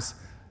oftentimes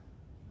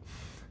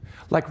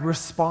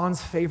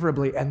responds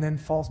favorably and then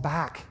falls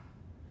back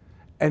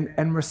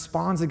and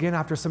responds again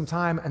after some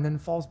time and then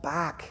falls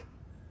back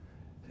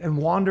and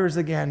wanders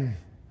again.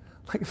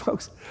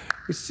 Folks,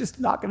 it's just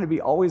not going to be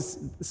always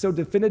so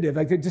definitive.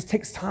 It just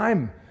takes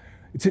time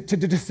to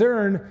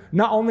discern.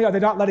 Not only are they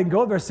not letting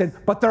go of their sin,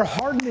 but they're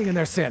hardening in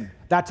their sin.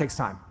 That takes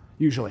time,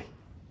 usually.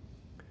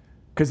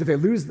 Because if they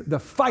lose the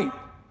fight,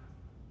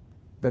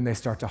 then they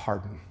start to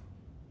harden.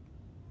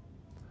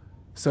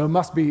 So it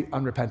must be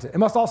unrepentant. It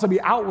must also be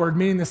outward,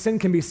 meaning the sin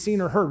can be seen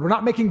or heard. We're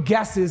not making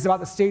guesses about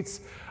the states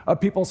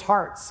of people's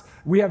hearts.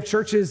 We have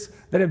churches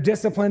that have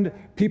disciplined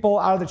people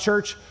out of the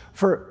church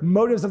for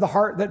motives of the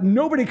heart that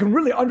nobody can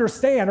really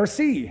understand or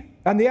see,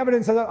 and the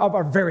evidence of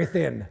are very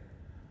thin.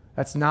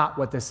 That's not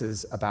what this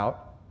is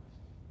about.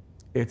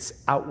 It's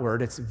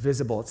outward, it's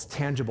visible, it's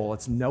tangible,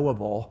 it's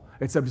knowable,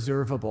 it's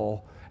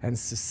observable and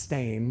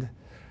sustained.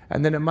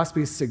 And then it must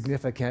be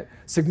significant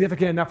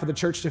enough for the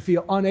church to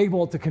feel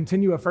unable to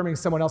continue affirming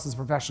someone else's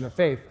profession of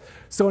faith.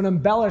 So an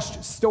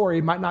embellished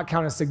story might not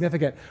count as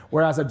significant,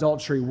 whereas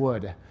adultery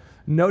would.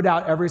 No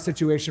doubt every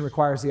situation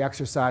requires the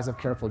exercise of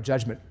careful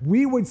judgment.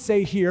 We would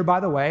say here,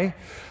 by the way,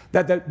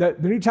 that the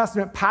New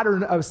Testament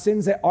pattern of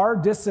sins that are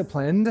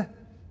disciplined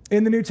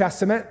in the New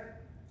Testament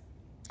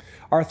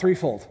are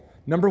threefold.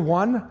 Number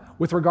one,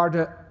 with regard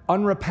to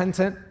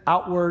unrepentant,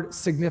 outward,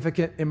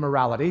 significant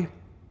immorality.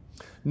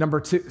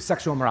 Number two,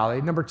 sexual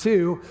immorality. Number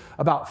two,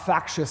 about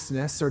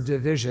factiousness or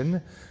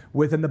division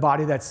within the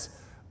body that's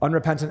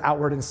unrepentant,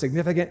 outward, and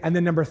significant. And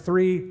then number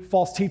three,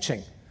 false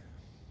teaching.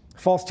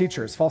 False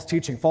teachers, false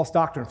teaching, false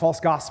doctrine,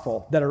 false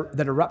gospel that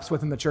erupts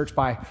within the church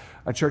by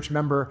a church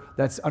member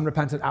that's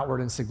unrepentant,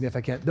 outward, and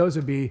significant. Those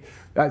would be,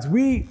 as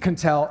we can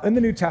tell in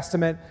the New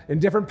Testament, in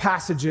different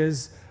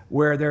passages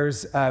where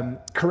there's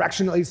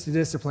correction that leads to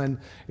discipline,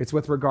 it's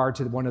with regard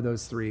to one of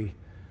those three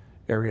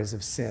areas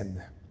of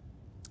sin,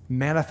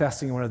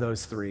 manifesting in one of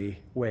those three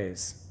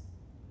ways.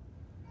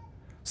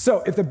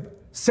 So if the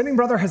sinning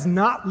brother has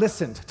not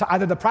listened to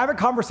either the private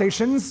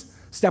conversations,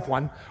 step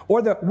one,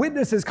 or the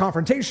witness's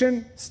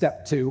confrontation,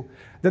 step two,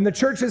 then the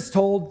church is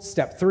told,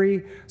 step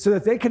three, so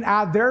that they can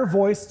add their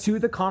voice to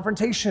the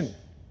confrontation.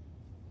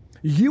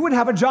 You would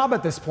have a job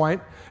at this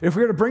point if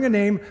we were to bring a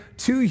name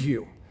to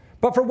you.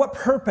 But for what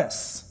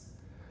purpose?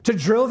 To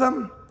drill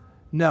them?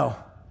 No.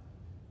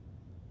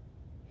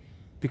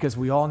 Because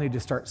we all need to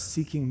start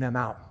seeking them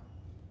out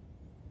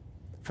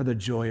for the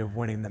joy of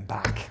winning them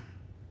back.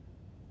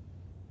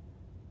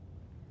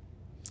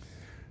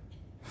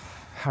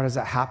 How does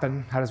that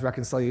happen? How does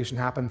reconciliation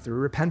happen? Through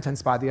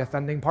repentance by the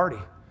offending party.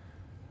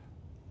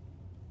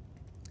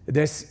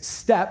 This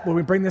step, when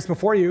we bring this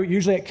before you,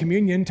 usually at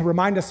communion, to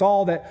remind us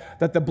all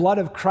that the blood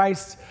of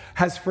Christ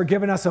has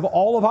forgiven us of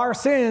all of our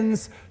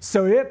sins.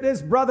 So if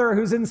this brother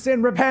who's in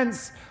sin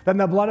repents, then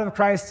the blood of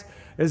Christ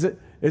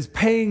is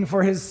paying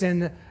for his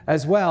sin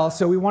as well.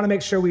 So we want to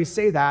make sure we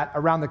say that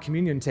around the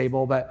communion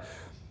table, but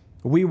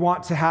we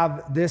want to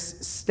have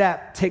this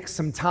step take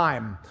some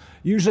time.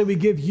 Usually we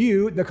give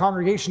you, the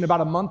congregation,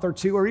 about a month or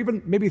two, or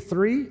even maybe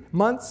 3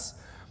 months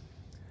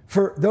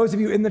for those of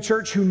you in the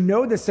church who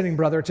know the sinning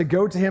brother to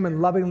go to him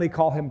and lovingly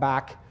call him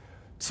back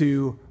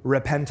to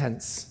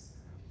repentance.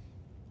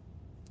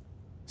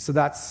 So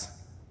that's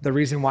the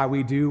reason why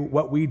we do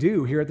what we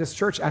do here at this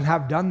church and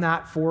have done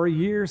that for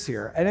years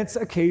here. And it's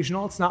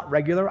occasional, it's not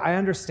regular, I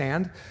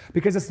understand,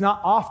 because it's not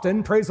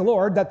often, praise the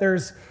Lord, that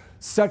there's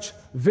such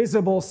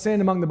visible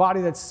sin among the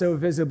body that's so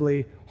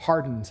visibly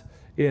hardened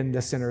in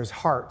the sinner's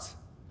heart.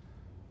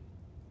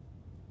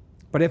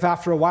 But if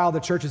after a while the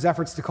church's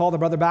efforts to call the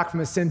brother back from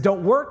his sin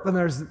don't work, then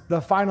there's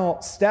the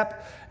final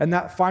step, and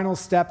that final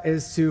step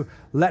is to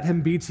let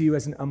him be to you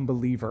as an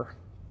unbeliever.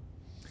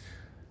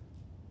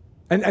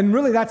 And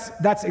really,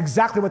 that's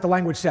exactly what the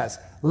language says.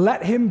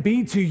 Let him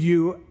be to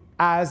you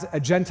as a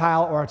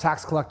Gentile or a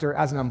tax collector,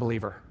 as an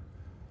unbeliever.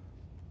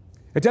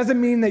 It doesn't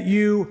mean that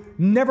you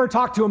never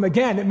talk to him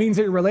again. It means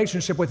that your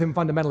relationship with him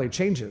fundamentally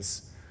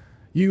changes.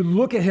 You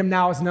look at him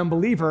now as an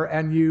unbeliever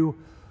and you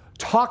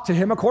talk to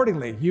him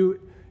accordingly.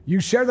 You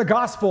share the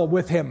gospel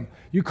with him.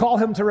 You call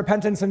him to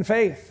repentance and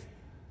faith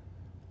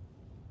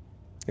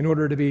in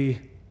order to be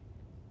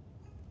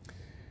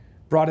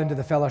brought into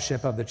the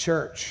fellowship of the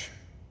church.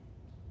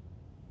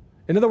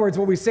 In other words,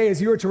 what we say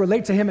is you are to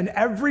relate to him in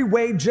every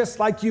way just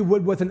like you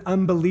would with an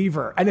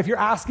unbeliever. And if you're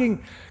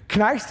asking,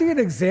 can I see an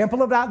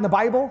example of that in the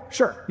Bible?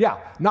 Sure, yeah,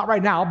 not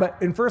right now, but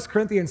in 1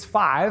 Corinthians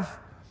 5,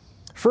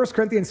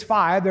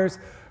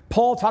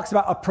 Paul talks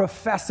about a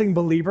professing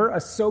believer,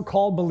 a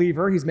so-called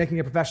believer, he's making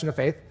a profession of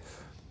faith,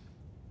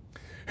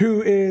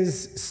 who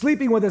is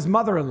sleeping with his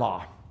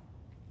mother-in-law.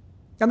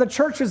 And the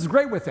church is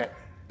great with it.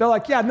 They're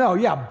like,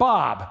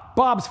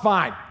 Bob's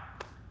fine.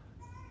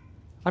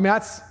 I mean,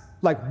 that's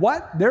like,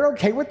 what? They're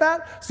okay with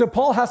that? So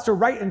Paul has to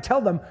write and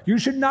tell them, you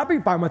should not be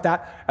fine with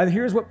that. And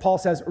here's what Paul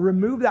says,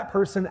 remove that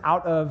person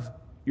out of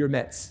your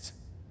midst.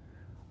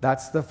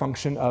 That's the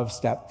function of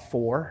step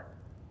 4.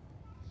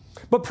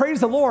 But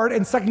praise the Lord,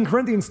 in 2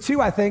 Corinthians 2,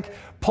 I think,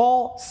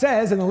 Paul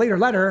says in a later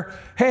letter,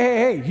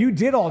 hey, you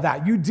did all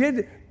that. You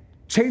did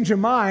change your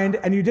mind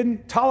and you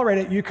didn't tolerate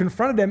it. You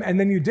confronted him and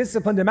then you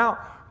disciplined him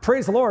out.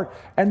 Praise the Lord.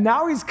 And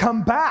now he's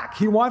come back.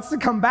 He wants to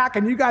come back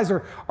and you guys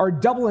are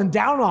doubling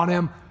down on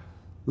him.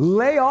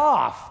 Lay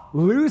off,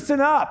 loosen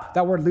up.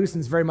 That word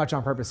loosen is very much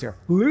on purpose here.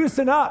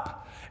 Loosen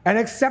up and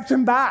accept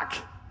him back.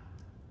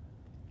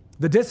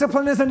 The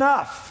discipline is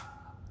enough.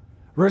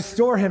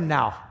 Restore him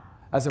now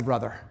as a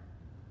brother.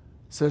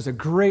 So there's a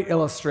great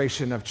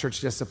illustration of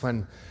church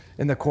discipline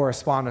in the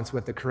correspondence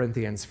with the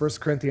Corinthians. 1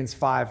 Corinthians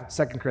 5,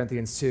 2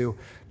 Corinthians 2.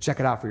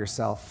 Check it out for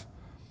yourself.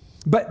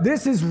 But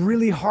this is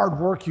really hard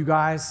work, you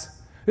guys.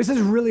 This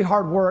is really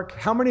hard work.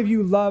 How many of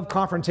you love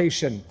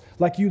confrontation?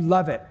 Like you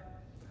love it?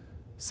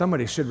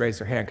 Somebody should raise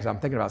their hand because I'm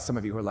thinking about some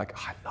of you who are like,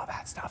 I love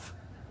that stuff.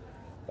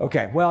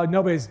 Okay, well,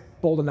 nobody's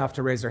bold enough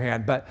to raise their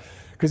hand, but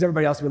because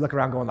everybody else would look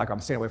around going like,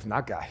 I'm staying away from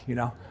that guy, you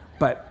know?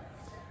 But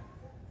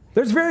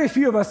there's very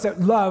few of us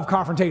that love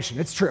confrontation.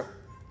 It's true.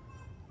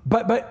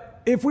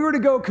 But if we were to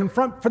go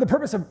confront for the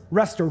purpose of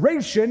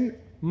restoration,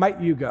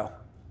 might you go?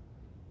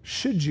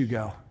 Should you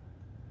go?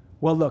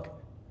 Well, look,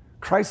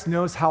 Christ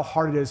knows how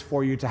hard it is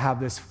for you to have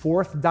this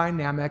fourth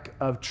dynamic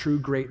of true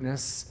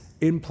greatness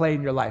in play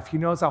in your life. He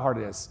knows how hard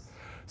it is.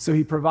 So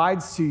he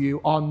provides to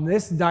you on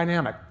this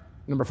dynamic,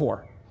 number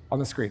 4 on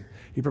the screen,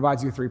 he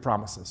provides you 3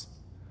 promises.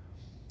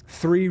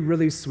 3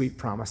 really sweet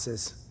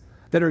promises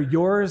that are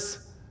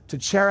yours to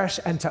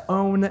cherish and to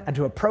own and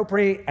to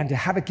appropriate and to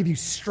have it give you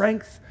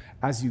strength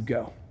as you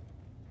go.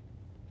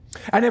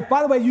 And if,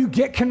 by the way, you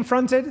get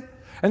confronted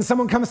and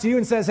someone comes to you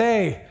and says,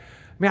 hey,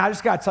 man, I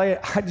just got to tell you,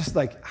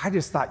 I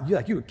just thought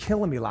you were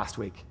killing me last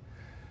week.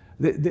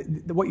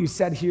 What you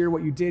said here,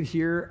 what you did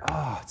here,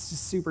 it's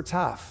just super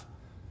tough.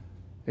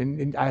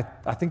 And I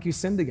think you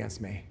sinned against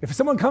me. If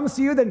someone comes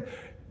to you, then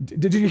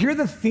did you hear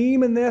the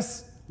theme in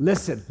this?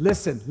 Listen.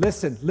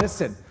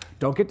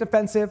 Don't get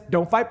defensive.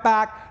 Don't fight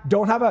back.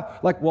 Don't have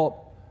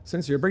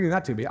since you're bringing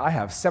that to me, I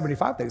have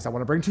 75 things I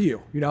want to bring to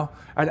you,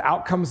 And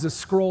out comes the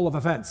scroll of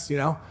offense,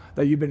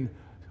 that you've been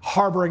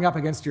harboring up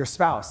against your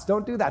spouse.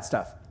 Don't do that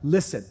stuff.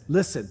 Listen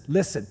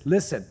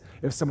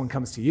if someone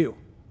comes to you.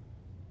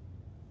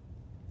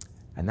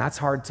 And that's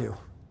hard too,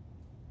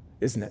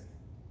 isn't it?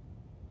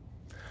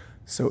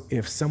 So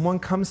if someone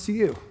comes to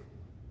you,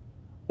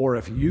 or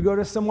if you go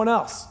to someone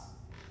else,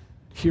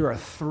 here are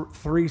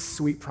 3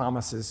 sweet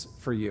promises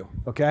for you,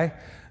 okay?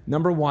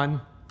 Number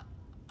 1,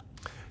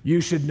 you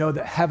should know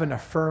that heaven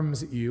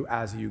affirms you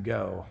as you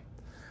go.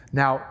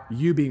 Now,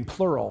 you being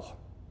plural.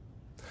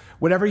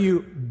 Whatever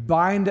you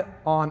bind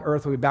on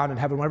earth will be bound in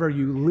heaven. Whatever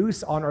you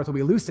loose on earth will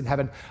be loosed in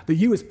heaven. The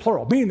you is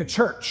plural, meaning the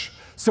church.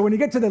 So when you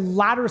get to the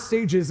latter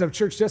stages of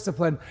church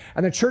discipline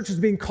and the church is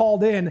being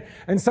called in,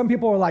 and some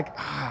people are like,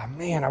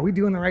 man, are we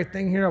doing the right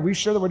thing here? Are we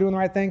sure that we're doing the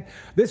right thing?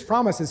 This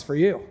promise is for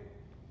you.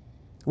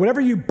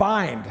 Whatever you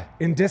bind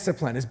in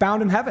discipline is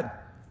bound in heaven.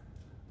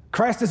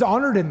 Christ is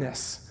honored in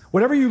this.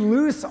 Whatever you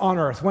loose on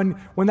earth, when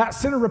that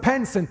sinner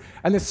repents and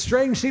the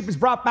straying sheep is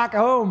brought back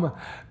home,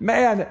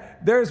 man,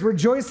 there's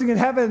rejoicing in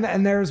heaven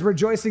and there's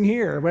rejoicing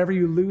here. Whatever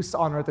you loose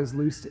on earth is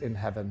loosed in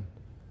heaven.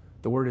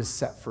 The word is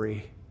set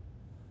free.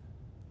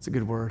 It's a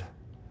good word.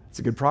 It's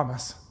a good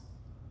promise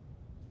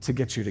to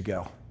get you to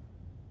go.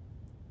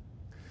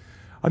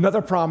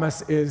 Another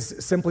promise is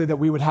simply that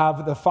we would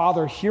have the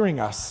Father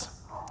hearing us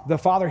about the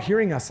Father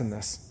hearing us in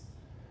this.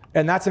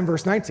 And that's in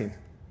verse 19.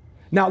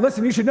 Now,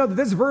 listen, you should know that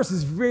this verse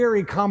is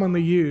very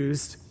commonly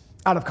used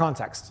out of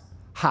context.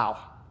 How?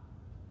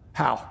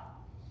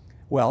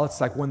 Well,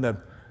 it's like when the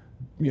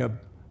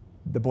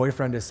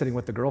boyfriend is sitting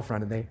with the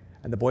girlfriend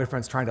and the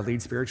boyfriend's trying to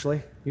lead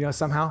spiritually,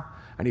 somehow,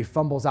 and he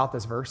fumbles out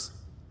this verse.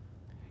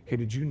 Hey,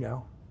 did you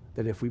know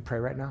that if we pray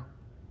right now,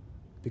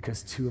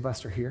 because two of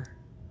us are here,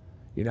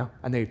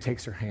 and then he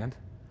takes her hand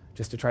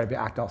just to try to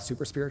act all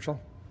super spiritual,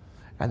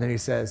 and then he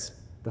says,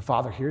 the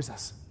Father hears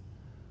us.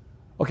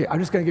 Okay, I'm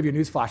just going to give you a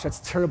news flash. That's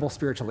terrible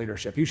spiritual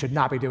leadership. You should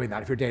not be doing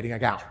that if you're dating a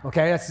gal,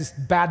 okay? That's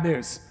just bad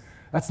news.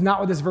 That's not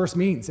what this verse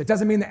means. It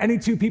doesn't mean that any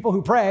two people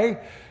who pray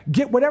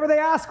get whatever they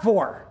ask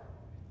for.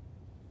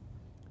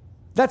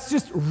 That's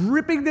just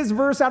ripping this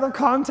verse out of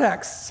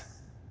context.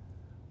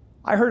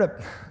 I heard it,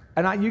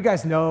 and you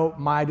guys know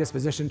my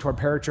disposition toward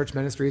parachurch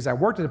ministries. I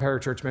worked in a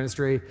parachurch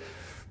ministry.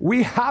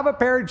 We have a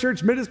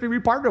parachurch ministry we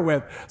partner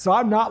with. So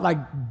I'm not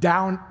like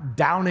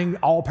downing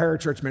all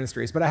parachurch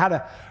ministries, but I had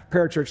a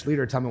parachurch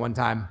leader tell me one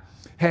time,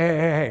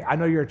 hey, I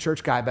know you're a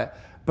church guy, but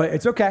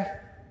it's okay.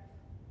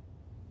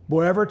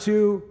 Wherever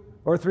two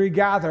or three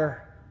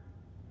gather,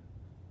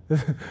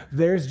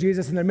 there's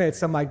Jesus in their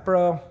midst. I'm like,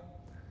 bro,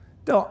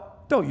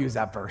 don't use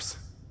that verse.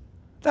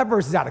 That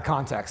verse is out of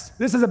context.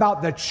 This is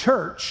about the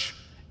church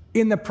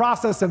in the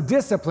process of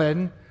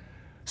discipline,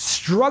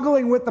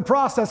 struggling with the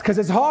process because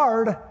it's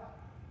hard,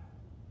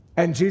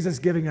 and Jesus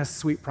giving us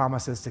sweet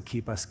promises to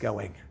keep us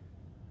going.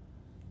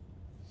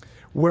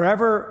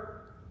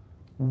 Wherever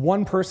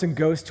one person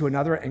goes to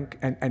another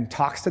and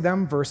talks to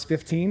them, verse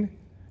 15,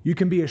 you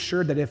can be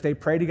assured that if they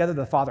pray together,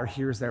 the Father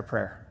hears their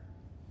prayer.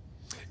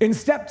 In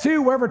step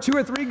 2, wherever 2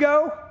 or 3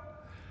 go,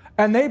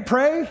 and they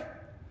pray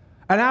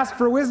and ask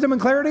for wisdom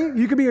and clarity,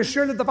 you can be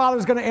assured that the Father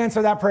is going to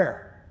answer that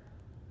prayer.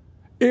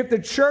 If the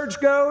church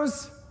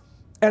goes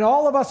and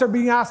all of us are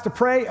being asked to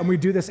pray, and we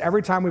do this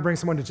every time we bring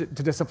someone to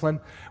discipline,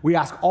 we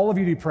ask all of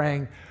you to be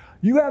praying,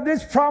 you have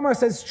this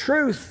promise as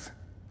truth,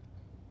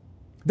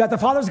 that the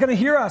Father's going to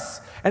hear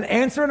us and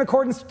answer in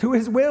accordance to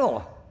his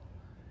will.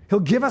 He'll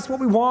give us what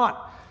we want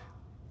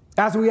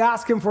as we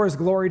ask him for his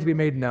glory to be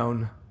made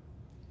known.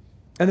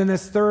 And then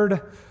this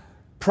third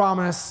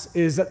promise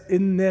is that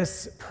in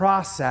this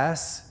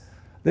process,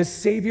 the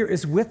Savior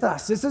is with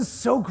us. This is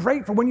so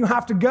great for when you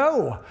have to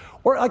go.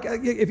 Or like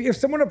if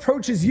someone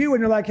approaches you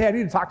and you're like, hey, I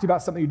need to talk to you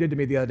about something you did to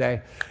me the other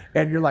day.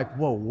 And you're like,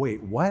 whoa,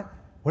 wait, what?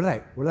 What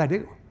did I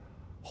do?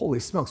 Holy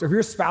smokes. Or if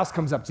your spouse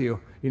comes up to you,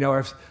 or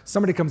if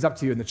somebody comes up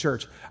to you in the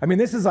church. I mean,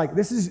 this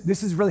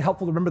is really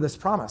helpful to remember this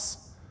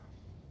promise.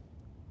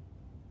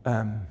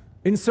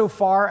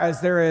 Insofar as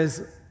there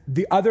is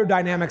the other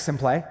dynamics in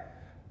play,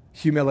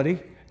 humility,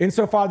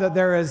 insofar that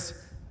there is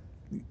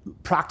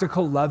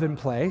practical love in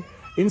play,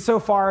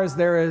 insofar as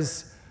there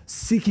is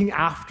seeking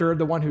after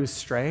the one who is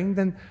straying,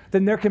 then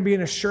there can be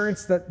an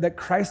assurance that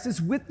Christ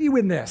is with you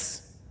in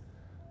this.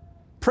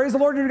 Praise the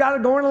Lord, you're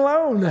not going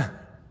alone.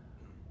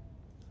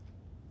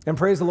 And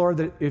praise the Lord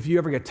that if you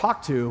ever get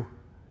talked to,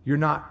 you're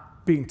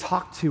not being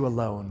talked to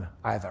alone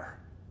either.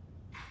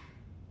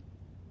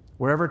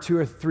 Wherever 2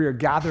 or 3 are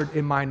gathered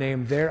in my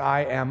name, there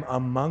I am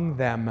among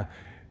them.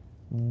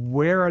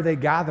 Where are they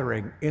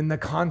gathering? In the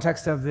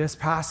context of this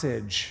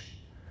passage.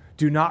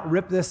 Do not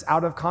rip this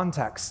out of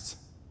context.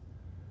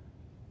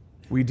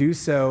 We do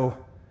so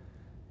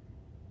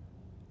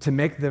to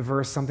make the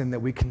verse something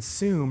that we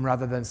consume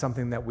rather than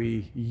something that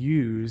we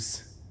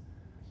use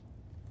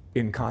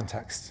in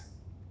context.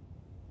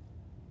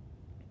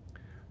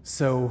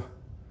 So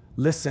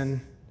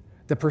listen,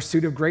 the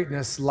pursuit of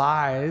greatness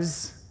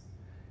lies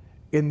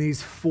in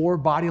these 4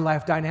 body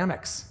life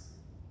dynamics.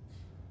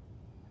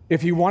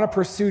 If you want to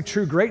pursue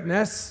true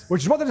greatness,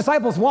 which is what the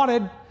disciples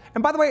wanted,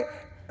 and by the way,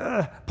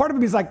 part of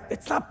me is like,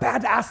 it's not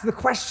bad to ask the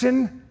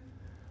question,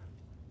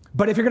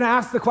 but if you're going to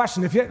ask the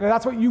question, if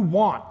that's what you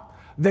want,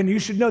 then you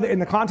should know that in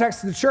the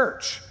context of the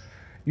church,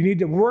 you need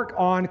to work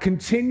on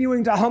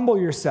continuing to humble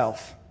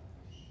yourself,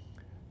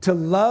 to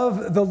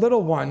love the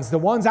little ones, the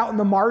ones out in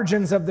the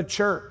margins of the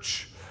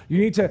church. You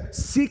need to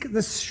seek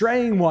the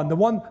straying one, the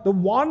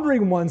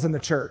wandering ones in the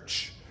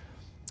church.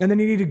 And then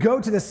you need to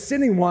go to the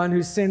sinning one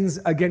who sins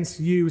against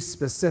you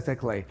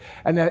specifically.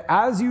 And that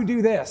as you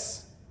do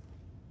this,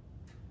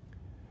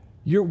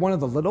 you're one of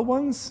the little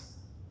ones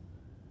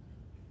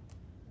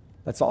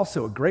that's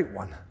also a great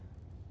one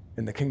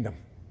in the kingdom.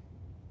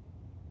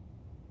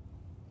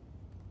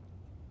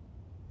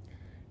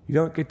 You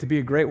don't get to be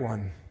a great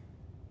one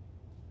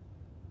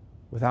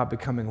without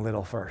becoming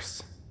little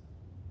first.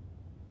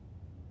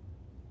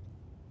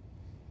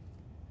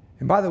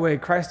 And by the way,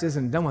 Christ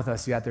isn't done with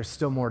us yet. There's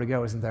still more to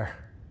go, isn't there?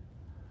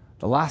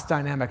 The last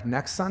dynamic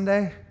next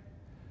Sunday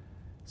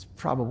is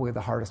probably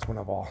the hardest one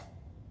of all.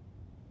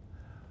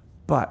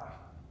 But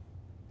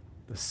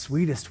the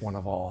sweetest one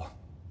of all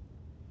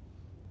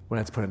when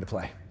it's put into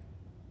play.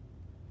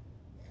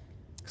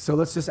 So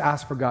let's just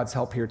ask for God's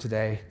help here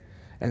today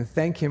and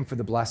thank him for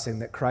the blessing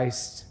that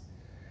Christ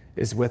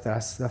is with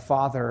us. The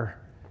Father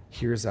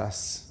hears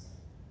us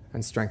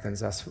and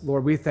strengthens us.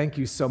 Lord, we thank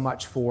you so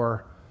much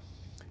for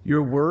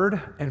your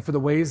word and for the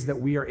ways that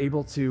we have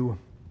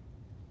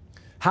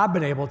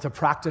been able to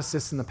practice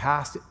this in the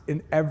past.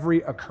 In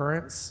every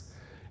occurrence,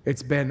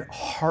 it's been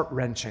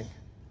heart-wrenching.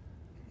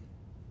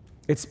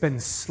 It's been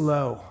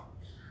slow.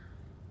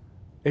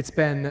 It's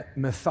been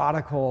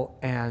methodical,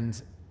 and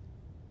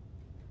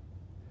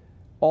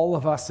all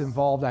of us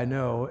involved, I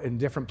know, in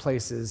different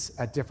places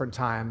at different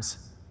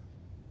times,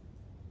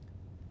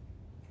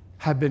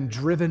 have been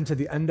driven to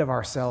the end of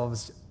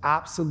ourselves,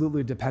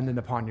 absolutely dependent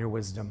upon your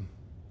wisdom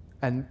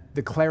and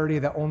the clarity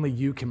that only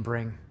you can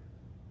bring.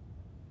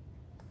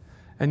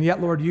 And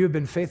yet, Lord, you have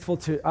been faithful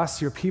to us,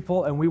 your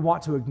people, and we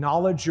want to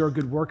acknowledge your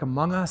good work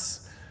among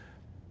us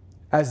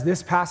as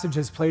this passage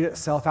has played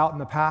itself out in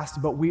the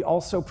past. But we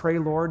also pray,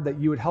 Lord, that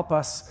you would help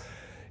us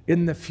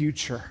in the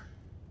future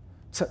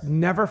to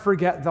never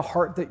forget the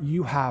heart that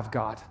you have,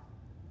 God.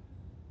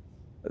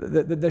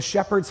 The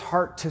shepherd's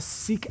heart to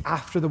seek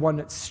after the one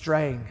that's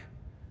straying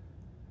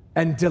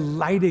and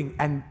delighting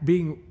and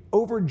being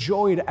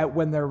overjoyed at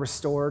when they're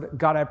restored.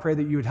 God, I pray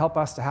that you would help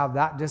us to have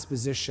that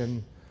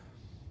disposition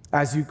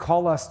as you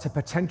call us to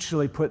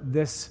potentially put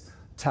this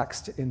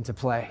text into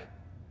play.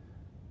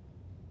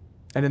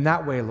 And in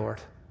that way, Lord,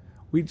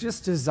 we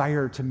just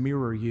desire to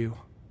mirror you,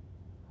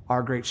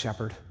 our great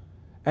shepherd,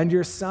 and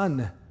your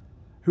Son,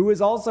 who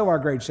is also our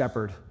great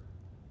shepherd,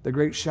 the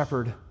great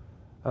shepherd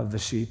of the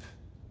sheep.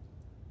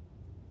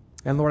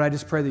 And Lord, I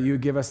just pray that you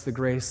would give us the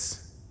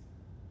grace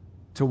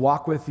to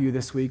walk with you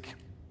this week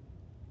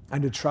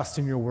and to trust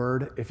in your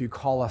word if you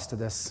call us to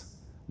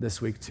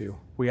this week too.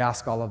 We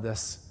ask all of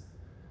this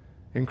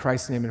in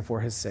Christ's name and for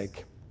his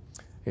sake.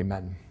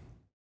 Amen.